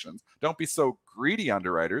valuations. Don't be so greedy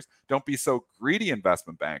underwriters. Don't be so greedy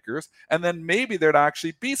investment bankers. And then maybe there'd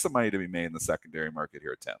actually be some money to be made in the secondary market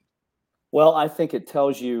here, Tim. Well, I think it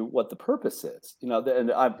tells you what the purpose is.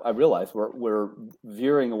 And I realize we're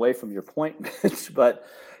veering away from your point, Mitch, but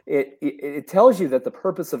it tells you that the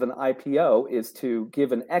purpose of an IPO is to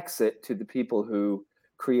give an exit to the people who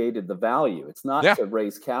created the value. It's not to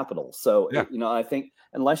raise capital. So, I think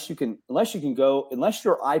unless your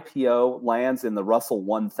IPO lands in the Russell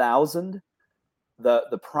 1000,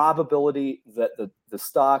 the probability that the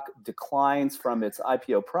stock declines from its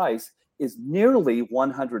IPO price is nearly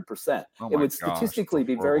 100%. It would statistically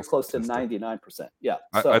be very close to 99%. Yeah.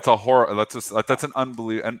 That's a horror. That's an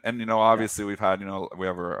unbelievable. And obviously we've had, we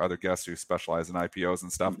have our other guests who specialize in IPOs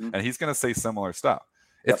and stuff, and he's going to say similar stuff.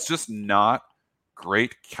 It's just not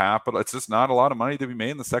great capital. It's just not a lot of money to be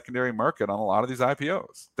made in the secondary market on a lot of these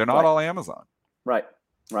IPOs. They're not all Amazon. Right.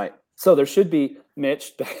 So there should be,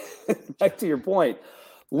 Mitch, back to your point,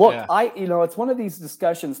 Look, Yeah. it's one of these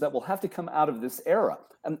discussions that will have to come out of this era.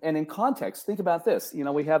 And in context, think about this.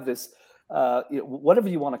 We have this, whatever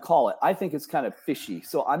you want to call it. I think it's kind of fishy.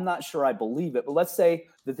 So I'm not sure I believe it. But let's say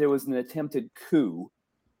that there was an attempted coup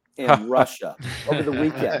in Russia over the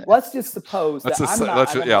weekend. Let's just suppose that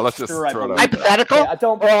let's just sure I throw it believe out that. hypothetical. Okay, I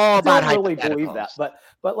don't really believe hypotheticals. that.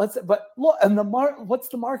 But look, and what's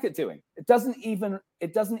the market doing? It doesn't even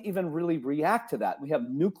really react to that. We have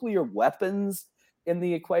nuclear weapons in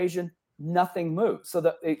the equation. Nothing moves. So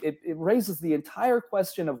that it raises the entire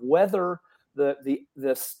question of whether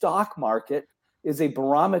the stock market is a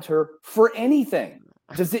barometer for anything.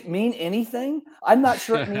 Does it mean anything? I'm not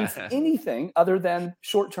sure it means anything other than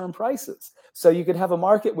short-term prices. So you could have a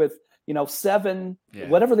market with, 7,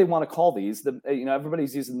 whatever they want to call these.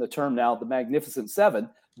 Everybody's using the term now, the Magnificent Seven.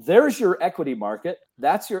 There's your equity market.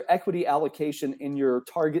 That's your equity allocation in your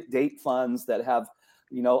target date funds that have,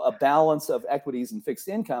 a balance of equities and fixed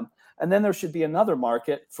income. And then there should be another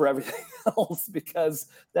market for everything else, because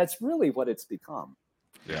that's really what it's become.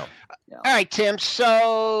 Yeah. All right, Tim.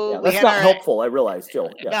 So that's not helpful. I realize,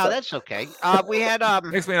 Joel. No, that's okay. We had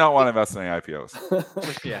makes me not want to invest in any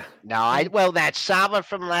IPOs. Yeah. No, that Sava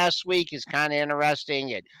from last week is kind of interesting.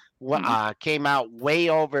 It came out way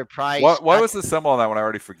overpriced. What was the symbol on that one? I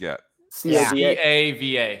already forget.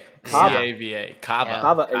 CAVA. CAVA.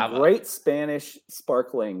 Cava, a great Spanish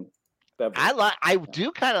sparkling beverage.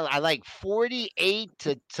 I like 48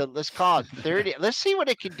 to let's call it 30. Let's see what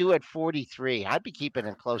it can do at 43. I'd be keeping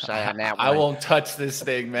a close eye on that one. I won't touch this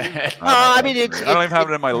thing, man. I don't even have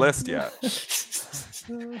it in my list yet.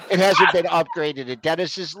 It hasn't been upgraded to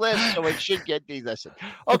Dennis's list, so it should get delisted.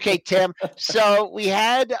 Okay, Tim. So we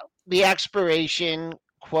had the expiration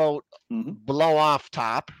quote blow off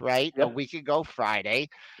top, right? Yep. A week ago Friday.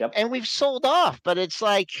 Yep. And we've sold off, but it's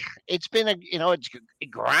like it's been it's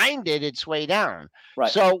grinded its way down.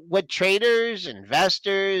 Right. So what traders,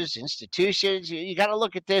 investors, institutions, you got to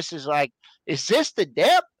look at this as like, is this the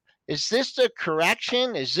dip? Is this the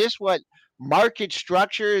correction? Is this what market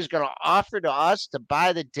structure is going to offer to us to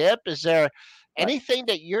buy the dip? Is there anything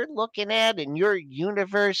that you're looking at in your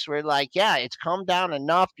universe where like, yeah, it's come down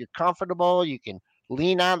enough, you're comfortable, you can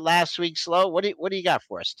lean on last week's low? What do you got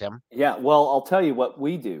for us, Tim? Yeah, well, I'll tell you what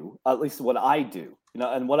we do, at least what I do,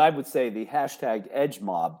 and what I would say the hashtag Edge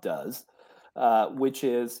Mob does, which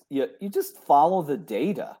is you just follow the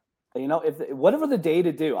data. If whatever the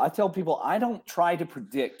data do, I tell people I don't try to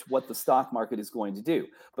predict what the stock market is going to do,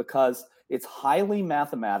 because it's highly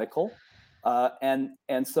mathematical, and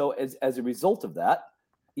so as a result of that,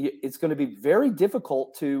 it's going to be very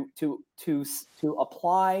difficult to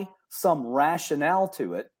apply some rationale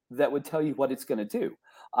to it that would tell you what it's going to do.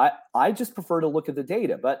 I just prefer to look at the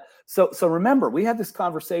data. But so remember, we had this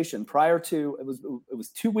conversation prior to it was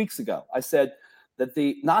 2 weeks ago. I said that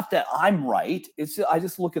not that I'm right, I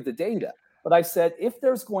just look at the data. But I said if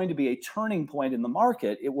there's going to be a turning point in the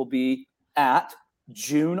market, it will be at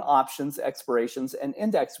June options expirations and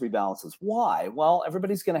index rebalances. Why? Well,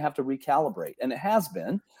 everybody's going to have to recalibrate, and it has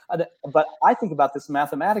been. But I think about this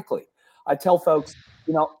mathematically. I tell folks,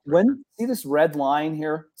 see this red line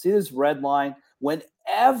here? See this red line?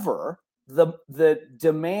 Whenever the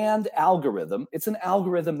demand algorithm, it's an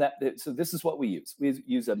algorithm so this is what we use. We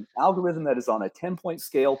use an algorithm that is on a 10-point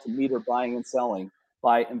scale to meter buying and selling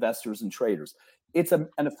by investors and traders. It's an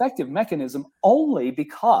effective mechanism only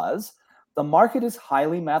because the market is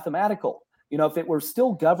highly mathematical. If it were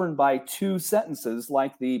still governed by 2 sentences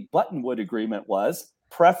like the Buttonwood Agreement was,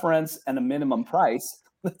 preference and a minimum price,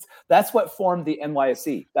 that's what formed the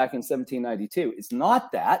NYSE back in 1792. It's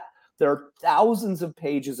not that. There are thousands of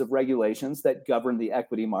pages of regulations that govern the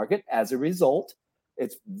equity market. As a result,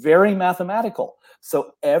 it's very mathematical.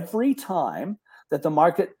 So every time that the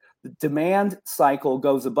market demand cycle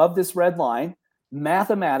goes above this red line,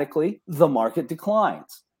 mathematically, the market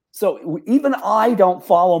declines. So even I don't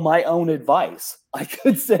follow my own advice. I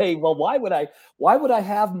could say, well, why would I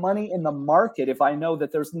have money in the market if I know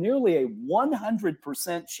that there's nearly a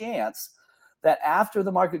 100% chance that after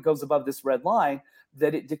the market goes above this red line,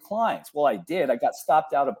 that it declines? Well, I did. I got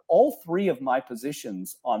stopped out of all 3 of my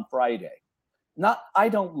positions on Friday. I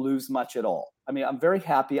don't lose much at all. I mean, I'm very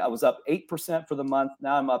happy. I was up 8% for the month.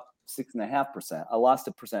 Now I'm up 6.5%. I lost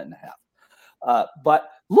 1.5%. But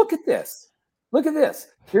look at this. Look at this.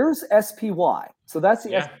 Here's SPY. So that's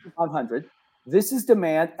the S&P 500. This is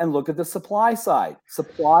demand, and look at the supply side.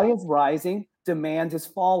 Supply is rising, demand is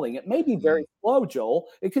falling. It may be very slow, Joel.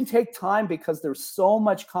 It can take time because there's so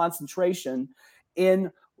much concentration in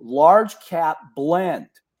large cap blend.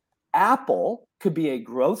 Apple could be a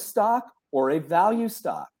growth stock or a value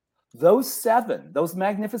stock. those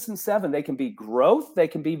magnificent seven, they can be growth, they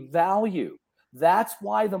can be value. That's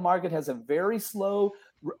why the market has a very slow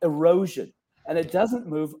erosion. And it doesn't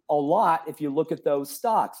move a lot if you look at those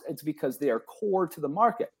stocks. It's because they are core to the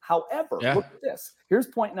market. However, look at this. Here's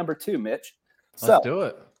point number 2, Mitch. Let's do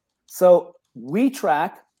it. So we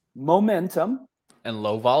track momentum and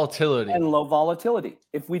low volatility.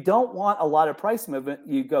 If we don't want a lot of price movement,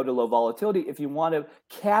 you go to low volatility. If you want to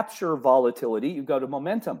capture volatility, you go to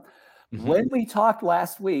momentum. Mm-hmm. When we talked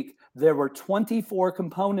last week, there were 24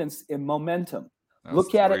 components in momentum.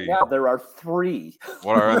 Look at it now. There are 3.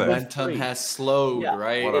 What are they? Momentum has slowed,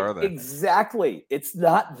 right? What are they? Exactly. It's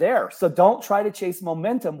not there. So don't try to chase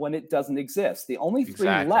momentum when it doesn't exist. The only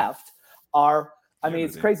 3 left are,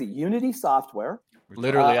 it's crazy. Unity Software.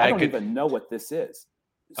 Literally, I don't even know what this is.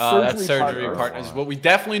 That's Surgery Partners. Well, we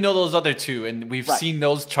definitely know those other 2, and we've seen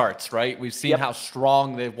those charts, right? We've seen how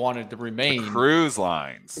strong they've wanted to remain. Cruise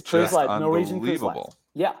lines. Norwegian Cruise Lines.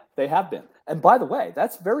 Yeah, they have been. And by the way,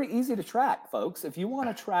 that's very easy to track, folks. If you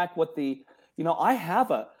want to track what I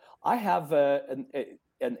have an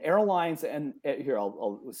airlines, and here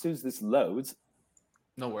I'll as soon as this loads.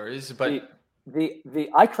 No worries, but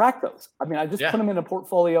I track those. I just put them in a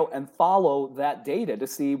portfolio and follow that data to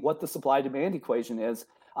see what the supply demand equation is.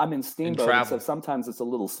 I'm in steamboat, so sometimes it's a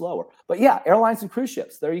little slower. But airlines and cruise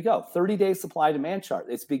ships. There you go. 30-day supply demand chart.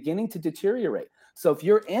 It's beginning to deteriorate. So if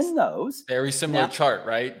you're in those, very similar chart,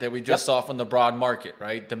 right? That we just saw from the broad market,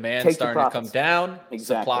 right? Demand starting to come down,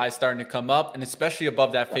 supply starting to come up, and especially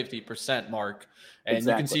above that 50% mark. And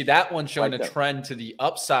you can see that one showing a trend to the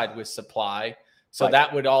upside with supply. So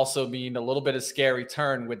that would also mean a little bit of scary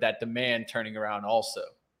turn with that demand turning around also.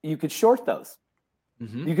 You could short those.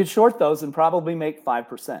 Mm-hmm. You could short those and probably make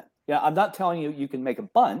 5%. I'm not telling you can make a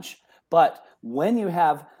bunch, but when you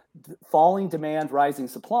have falling demand, rising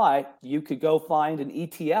supply, you could go find an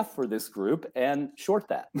ETF for this group and short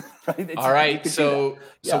that. Right? All right. So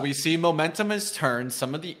we see momentum has turned.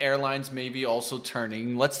 Some of the airlines may be also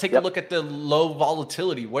turning. Let's take a look at the low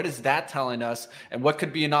volatility. What is that telling us? And what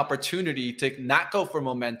could be an opportunity to not go for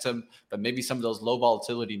momentum, but maybe some of those low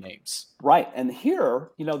volatility names? Right. And here,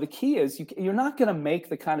 the key is you're not going to make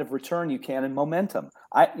the kind of return you can in momentum.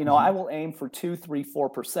 I will aim for 2, 3,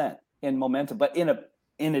 4% in momentum, but in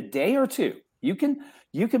a day or 2, you can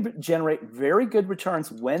generate very good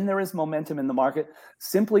returns when there is momentum in the market,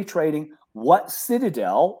 simply trading what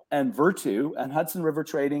Citadel and Virtu and Hudson River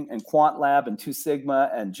Trading and Quant Lab and Two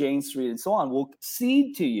Sigma and Jane Street and so on will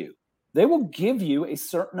seed to you. They will give you a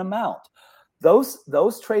certain amount. Those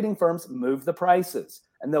trading firms move the prices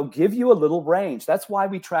and they'll give you a little range. That's why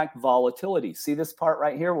we track volatility. See this part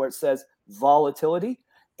right here where it says volatility?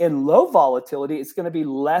 In low volatility, it's going to be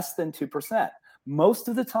less than 2%. Most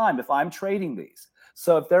of the time, if I'm trading these.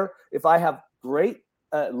 So if I have great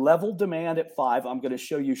level demand at 5, I'm going to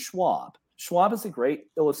show you Schwab. Schwab is a great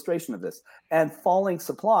illustration of this. And falling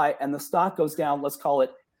supply, and the stock goes down, let's call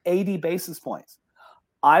it 80 basis points.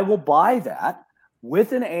 I will buy that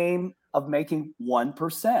with an aim of making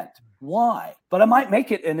 1%. Why? But I might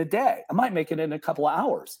make it in a day. I might make it in a couple of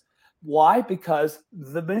hours. Why? Because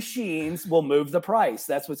the machines will move the price.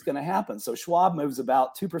 That's what's going to happen. So Schwab moves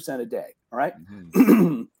about 2% a day. All right.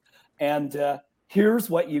 Mm-hmm. And here's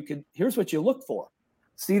what you look for.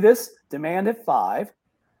 See this? Demand at 5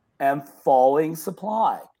 and falling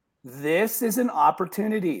supply. This is an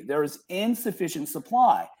opportunity. There is insufficient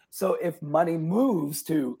supply. So if money moves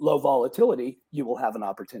to low volatility, you will have an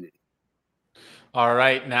opportunity. All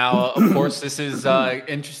right. Now, of course, this is an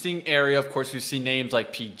interesting area. Of course, we see names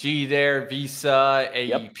like PG there, Visa,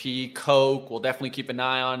 AEP, Coke. We'll definitely keep an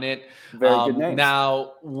eye on it. Very good names.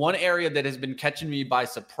 Now, one area that has been catching me by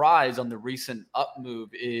surprise on the recent up move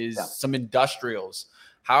is some industrials.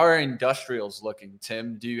 How are industrials looking,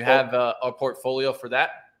 Tim? Do you have a portfolio for that?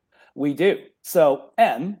 We do. So,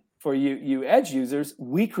 and for you Edge users,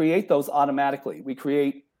 we create those automatically. We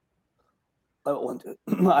create,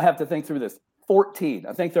 I have to think through this. 14.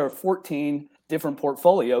 I think there are 14 different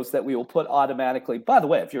portfolios that we will put automatically, by the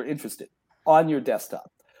way, if you're interested, on your desktop.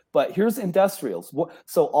 But here's industrials.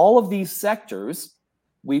 So all of these sectors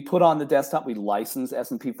we put on the desktop. We license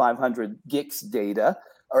S&P 500 GICS data,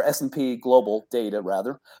 or S&P Global data,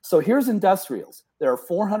 rather. So here's industrials. There are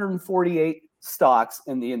 448 stocks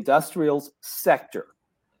in the industrials sector.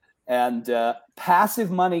 And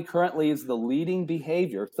passive money currently is the leading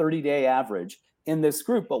behavior, 30-day average, in this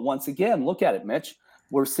group. But once again, look at it, Mitch.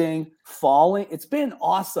 We're seeing falling. It's been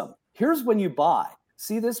awesome. Here's when you buy.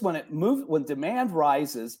 See this? When demand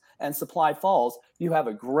rises and supply falls, you have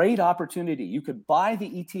a great opportunity. You could buy the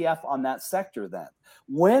ETF on that sector then.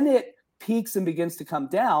 When it peaks and begins to come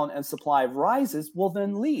down and supply rises, well,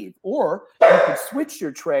 then leave. Or you could switch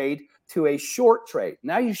your trade to a short trade.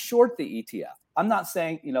 Now you short the ETF. I'm not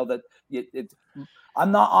saying, that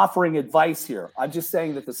I'm not offering advice here. I'm just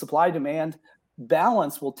saying that the supply-demand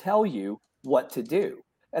balance will tell you what to do.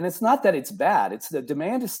 And it's not that it's bad. It's the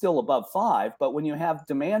demand is still above 5, but when you have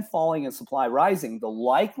demand falling and supply rising, the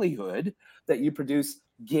likelihood that you produce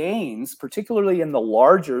gains, particularly in the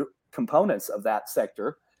larger components of that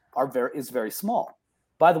sector, is very small.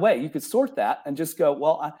 By the way, you could sort that and just go,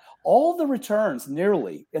 well, all the returns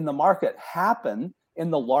nearly in the market happen in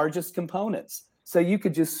the largest components. So you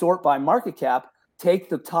could just sort by market cap, take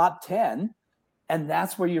the top 10, and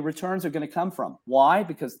that's where your returns are going to come from. Why?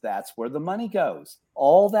 Because that's where the money goes.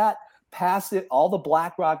 All that passive, all the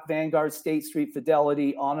BlackRock, Vanguard, State Street,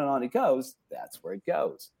 Fidelity, on it goes. That's where it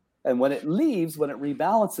goes. And when it leaves, when it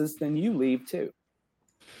rebalances, then you leave too.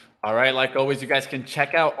 All right. Like always, you guys can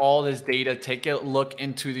check out all this data, take a look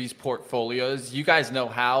into these portfolios. You guys know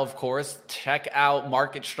how, of course. Check out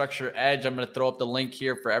Market Structure Edge. I'm going to throw up the link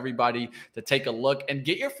here for everybody to take a look and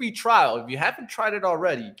get your free trial. If you haven't tried it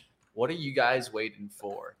already, what are you guys waiting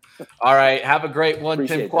for? All right. Have a great one,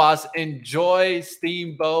 Tim Quast. Enjoy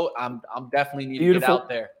Steamboat. I'm definitely need to get out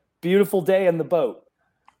there. Beautiful day in the boat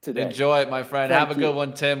today. Enjoy it, my friend. Have a good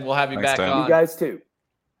one, Tim. We'll have you back on. You guys too.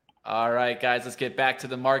 All right, guys, let's get back to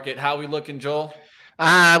the market. How we looking, Joel?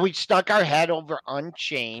 We stuck our head over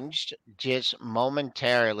unchanged just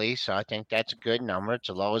momentarily, so I think that's a good number. It's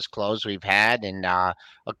the lowest close we've had in a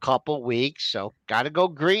couple weeks, so got to go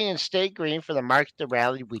green and stay green for the market to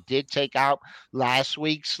rally. We did take out last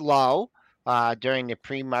week's low during the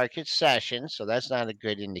pre-market session, so that's not a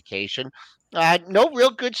good indication. No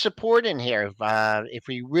real good support in here. If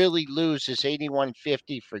we really lose this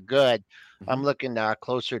 81.50 for good, I'm looking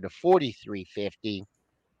closer to 43.50.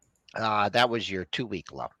 That was your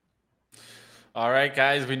 2-week low. All right,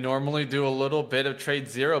 guys, we normally do a little bit of trade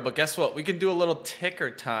zero, but guess what? We can do a little ticker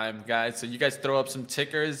time, guys. So you guys throw up some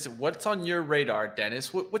tickers. What's on your radar,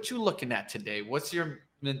 Dennis? What you looking at today? What's your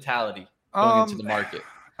mentality going into the market?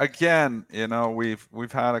 Again,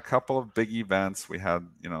 we've had a couple of big events. We had,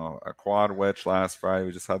 a quad witch last Friday.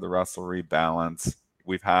 We just had the Russell rebalance.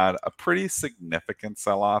 We've had a pretty significant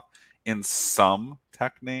sell-off in some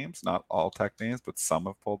tech names, not all tech names, but some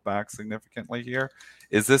have pulled back significantly here.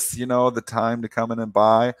 Is this, the time to come in and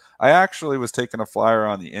buy? I actually was taking a flyer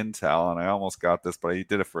on the Intel, and I almost got this, but I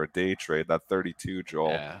did it for a day trade, that 32, Joel.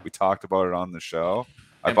 Yeah. We talked about it on the show.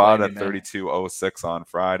 I bought it at 32.06 on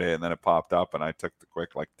Friday, and then it popped up, and I took the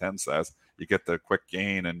quick, like 10 says. You get the quick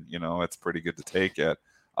gain, and, it's pretty good to take it.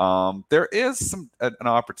 There is an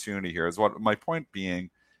opportunity here, is what my point being.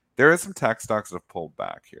 There is some tech stocks that have pulled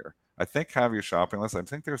back here. I think have your shopping list. I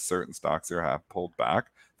think there's certain stocks that have pulled back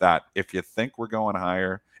that if you think we're going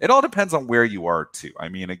higher, it all depends on where you are too. I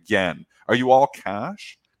mean, again, are you all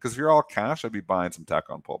cash? Because if you're all cash, I'd be buying some tech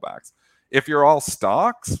on pullbacks. If you're all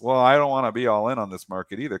stocks, well, I don't want to be all in on this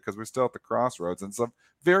market either because we're still at the crossroads and it's a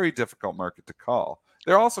very difficult market to call.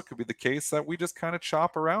 There also could be the case that we just kind of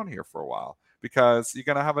chop around here for a while because you're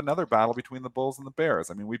going to have another battle between the bulls and the bears.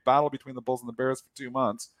 I mean, we battled between the bulls and the bears for 2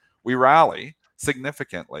 months. We rally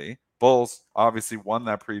significantly. Bulls obviously won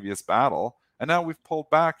that previous battle, and now we've pulled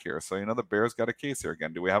back here. So, the Bears got a case here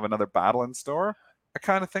again. Do we have another battle in store? I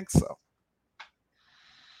kind of think so.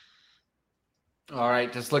 All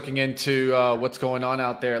right, just looking into what's going on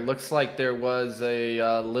out there. It looks like there was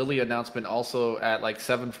a Lilly announcement also at like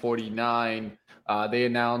 7:49. They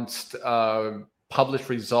announced published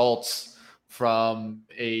results from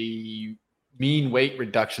a mean weight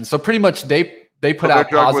reduction. So pretty much they put out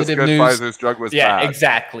positive news. Pfizer's drug was bad.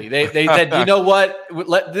 Exactly. They said, you know what?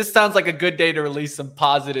 This sounds like a good day to release some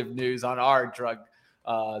positive news on our drug.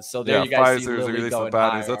 So there you guys see Lilly released some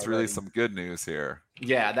bad news. Let's release some good news here.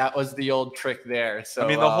 Yeah, that was the old trick there. So I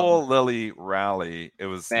mean, the whole Lilly rally, it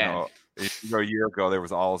was a year ago there was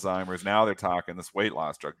Alzheimer's. Now they're talking this weight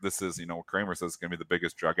loss drug. This is, Kramer says it's going to be the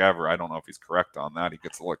biggest drug ever. I don't know if he's correct on that. He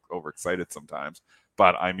gets a little overexcited sometimes.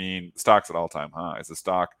 But I mean, stock's at all-time highs. The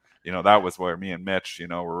stock. That was where me and Mitch,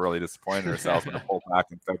 were really disappointed ourselves when it pulled back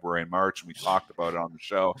in February and March. And we talked about it on the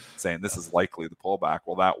show saying this is likely the pullback.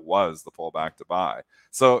 Well, that was the pullback to buy.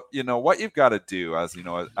 So, what you've got to do as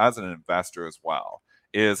an investor as well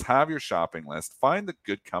is have your shopping list, find the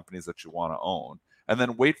good companies that you want to own, and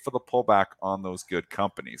then wait for the pullback on those good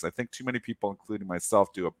companies. I think too many people, including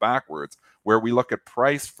myself, do it backwards where we look at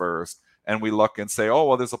price first and we look and say, oh,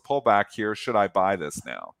 well, there's a pullback here. Should I buy this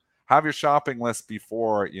now? Have your shopping list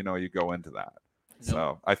before, you go into that. Yep.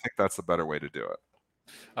 So I think that's the better way to do it.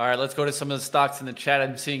 All right, let's go to some of the stocks in the chat.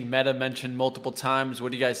 I'm seeing Meta mentioned multiple times.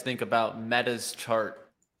 What do you guys think about Meta's chart?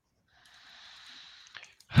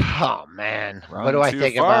 Oh man, what Run do I too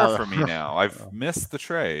think far about? for me now. I've missed the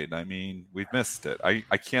trade. I mean, we've missed it.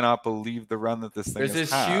 I cannot believe the run that this thing There's has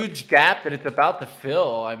this had. huge gap that it's about to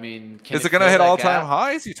fill. I mean, Is it going to hit all-time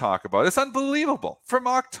highs you talk about? It's unbelievable. From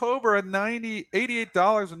October at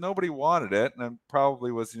 $88 when nobody wanted it, and it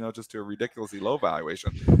probably was, just to a ridiculously low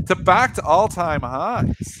valuation, to back to all-time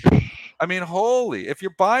highs. I mean, holy, if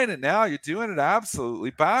you're buying it now, you're doing it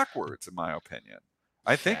absolutely backwards, in my opinion.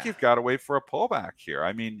 I think you've got to wait for a pullback here.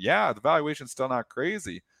 I mean, yeah, the valuation's still not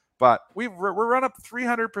crazy, but we're run up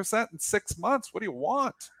 300% in 6 months. What do you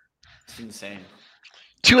want? It's insane.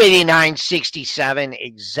 289.67,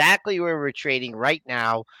 exactly where we're trading right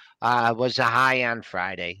now, was a high on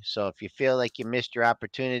Friday. So if you feel like you missed your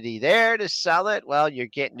opportunity there to sell it, well, you're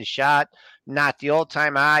getting a shot. Not the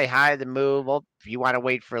all-time high of the move. Well, if you want to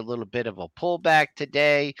wait for a little bit of a pullback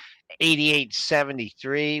today,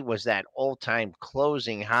 88.73 was that all-time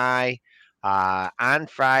closing high. On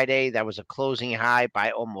Friday, that was a closing high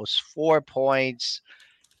by almost 4 points.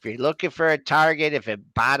 If you're looking for a target, if it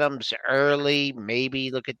bottoms early, maybe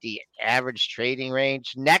look at the average trading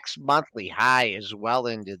range. Next monthly high is well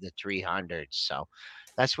into the 300s. So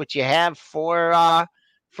that's what you have for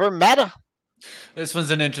Meta. This one's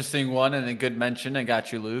an interesting one and a good mention. I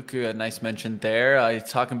got you, Luke. A nice mention there.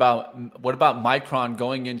 Talking about what about Micron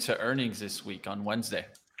going into earnings this week on Wednesday?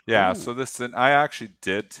 Yeah, so I actually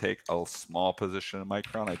did take a small position in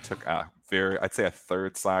Micron. I took I'd say a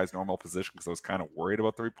third size normal position because I was kind of worried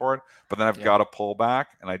about the report. But then I've got to pull back,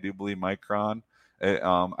 and I do believe Micron.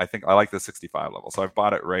 I think I like the 65 level, so I've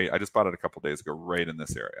bought it right. I just bought it a couple days ago, right in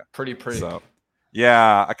this area. Pretty. So,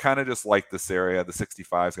 yeah, I kind of just like this area. The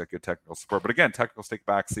 65's got good technical support, but again, technicals take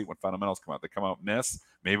back seat when fundamentals come out. They come out miss,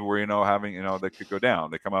 maybe where they could go down.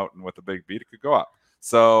 They come out and with a big beat, it could go up.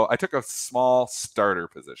 So I took a small starter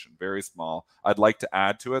position, very small. I'd like to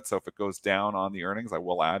add to it. So if it goes down on the earnings, I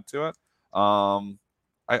will add to it.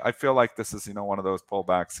 I feel like this is, one of those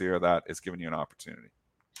pullbacks here that is giving you an opportunity.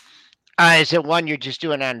 Is it one you're just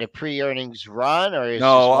doing on the pre-earnings run, or is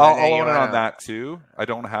no? I'll own it on that too. I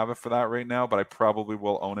don't have it for that right now, but I probably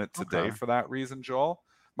will own it today for that reason, Joel.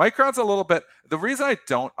 Micron's a little bit. The reason I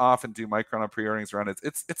don't often do Micron on pre-earnings run is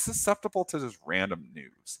it's susceptible to just random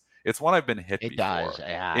news. It's one I've been hit before. It does.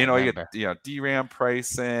 Yeah, you get DRAM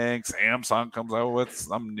pricing. Samsung comes out with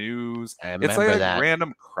some news. It's like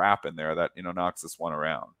random crap in there that knocks this one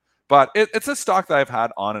around. But it's a stock that I've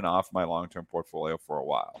had on and off my long-term portfolio for a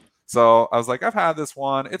while. So I was like, I've had this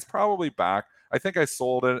one. It's probably back. I think I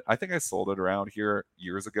sold it. Around here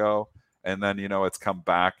years ago, and then it's come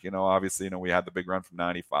back. Obviously, we had the big run from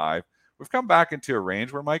 95. We've come back into a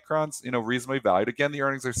range where Micron's reasonably valued. Again, the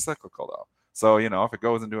earnings are cyclical though. So, if it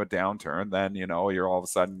goes into a downturn, then, you're all of a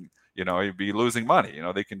sudden, you'd be losing money.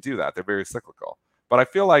 They can do that. They're very cyclical. But I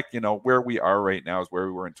feel like, where we are right now is where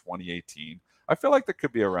we were in 2018. I feel like there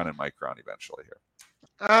could be a run in Micron eventually here.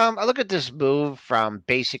 I look at this move from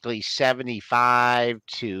basically 75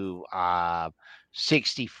 to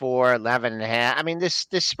 64, 11 and a half. I mean, this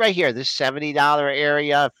right here, this $70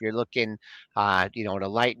 area, if you're looking, to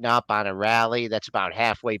lighten up on a rally, that's about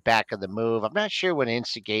halfway back of the move. I'm not sure what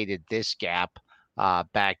instigated this gap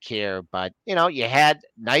back here, but, you had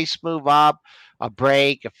nice move up, a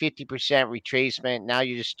break, a 50% retracement. Now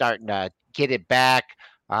you're just starting to get it back.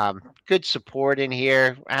 Good support in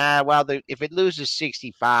here. If it loses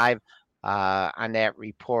 65 on that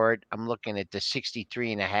report, I'm looking at the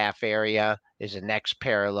 63.5 area is the next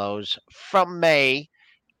pair of lows from May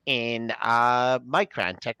in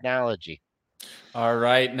Micron Technology. All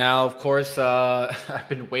right. Now, of course, I've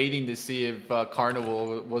been waiting to see if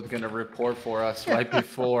Carnival was going to report for us right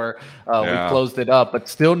before we closed it up, but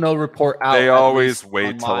still no report out. They always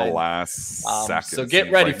wait till the last second. So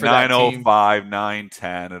get ready for that. 9:05,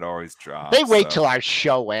 9:10, it always drops. They wait till our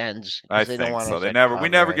show ends. I think so. We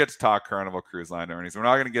never get to talk Carnival Cruise Line earnings. I'm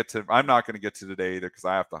not going to get to today either because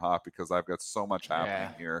I have to hop because I've got so much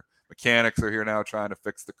happening here. Mechanics are here now trying to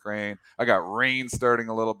fix the crane. I got rain starting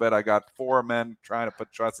a little bit. I got 4 men trying to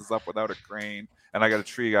put trusses up without a crane. And I got a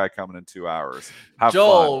tree guy coming in 2 hours.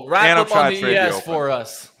 Joel, wrap up on the ES for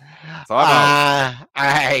us. So all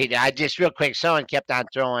right. Just real quick. Someone kept on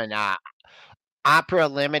throwing Opera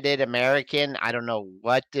Limited American. I don't know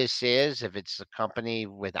what this is, if it's a company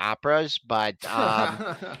with operas, but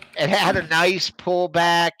it had a nice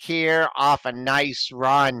pullback here off a nice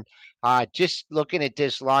run. Just looking at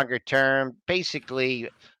this longer term, basically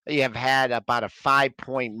you have had about a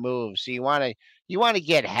 5-point move. So you want to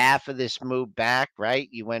get half of this move back, right?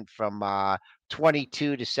 You went from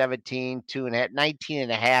 22 to 17, 19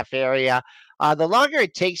 and a half area. The longer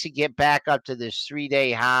it takes to get back up to this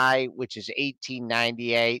 3-day high, which is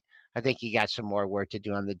 1898, I think you got some more work to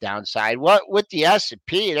do on the downside. What with the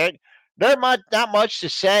S&P, they're not much to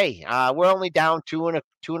say. We're only down two and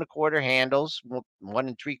a quarter handles,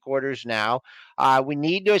 1 3/4 now. We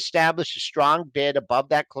need to establish a strong bid above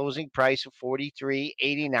that closing price of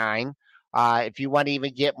 43.89. If you want to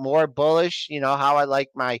even get more bullish, you know how I like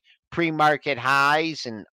my pre-market highs,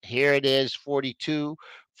 and here it is,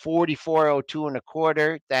 44.02 and a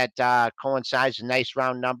quarter. That coincides a nice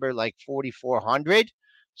round number like 4,400.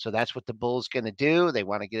 So that's what the Bulls going to do. They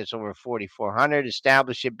want to get us over 4,400,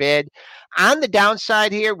 establish a bid. On the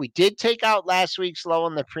downside here, we did take out last week's low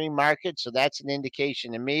in the pre-market, so that's an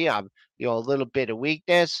indication to me of a little bit of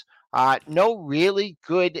weakness. No really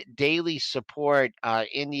good daily support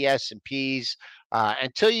in the S&Ps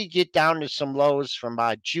until you get down to some lows from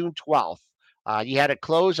June 12th. You had a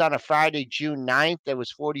close on a Friday, June 9th. That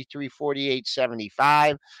was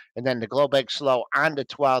 43.4875. And then the Globex low on the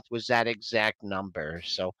 12th was that exact number.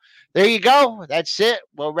 So there you go. That's it.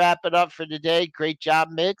 We'll wrap it up for today. Great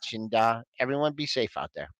job, Mitch. And everyone be safe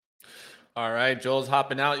out there. All right, Joel's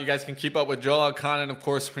hopping out. You guys can keep up with Joel Elconin, of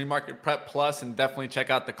course, Pre-Market Prep Plus, and definitely check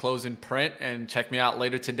out the closing print and check me out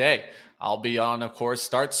later today. I'll be on, of course,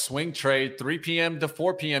 Start Swing Trade, 3 p.m. to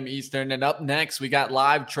 4 p.m. Eastern. And up next, we got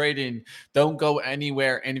live trading. Don't go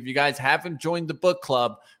anywhere. And if you guys haven't joined the book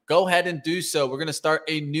club, go ahead and do so. We're going to start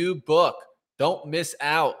a new book. Don't miss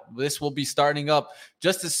out. This will be starting up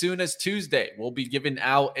just as soon as Tuesday. We'll be giving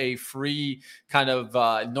out a free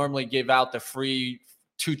normally give out the free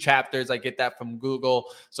 2 chapters. I get that from Google.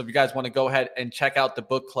 So if you guys want to go ahead and check out the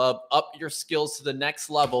book club, up your skills to the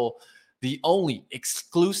next level, the only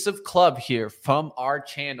exclusive club here from our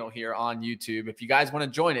channel here on YouTube. If you guys want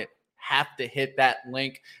to join it, have to hit that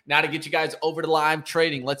link. Now to get you guys over to live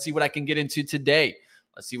trading, let's see what I can get into today.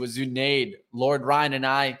 Let's see what Zunaid, Lord Ryan, and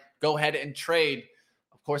I go ahead and trade.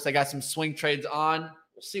 Of course, I got some swing trades on.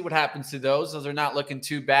 We'll see what happens to those. Those are not looking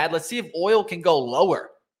too bad. Let's see if oil can go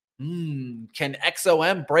lower. Can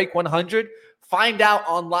XOM break 100? Find out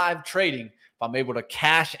on live trading if I'm able to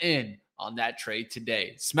cash in on that trade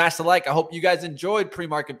today. Smash the like. I hope you guys enjoyed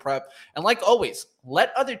Pre-Market Prep. And like always,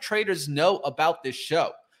 let other traders know about this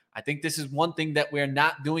show. I think this is one thing that we're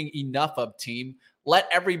not doing enough of, team. Let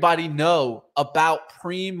everybody know about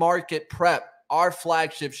Pre-Market Prep, our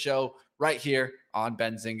flagship show right here on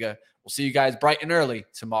Benzinga. We'll see you guys bright and early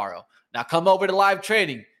tomorrow. Now come over to live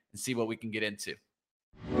trading and see what we can get into.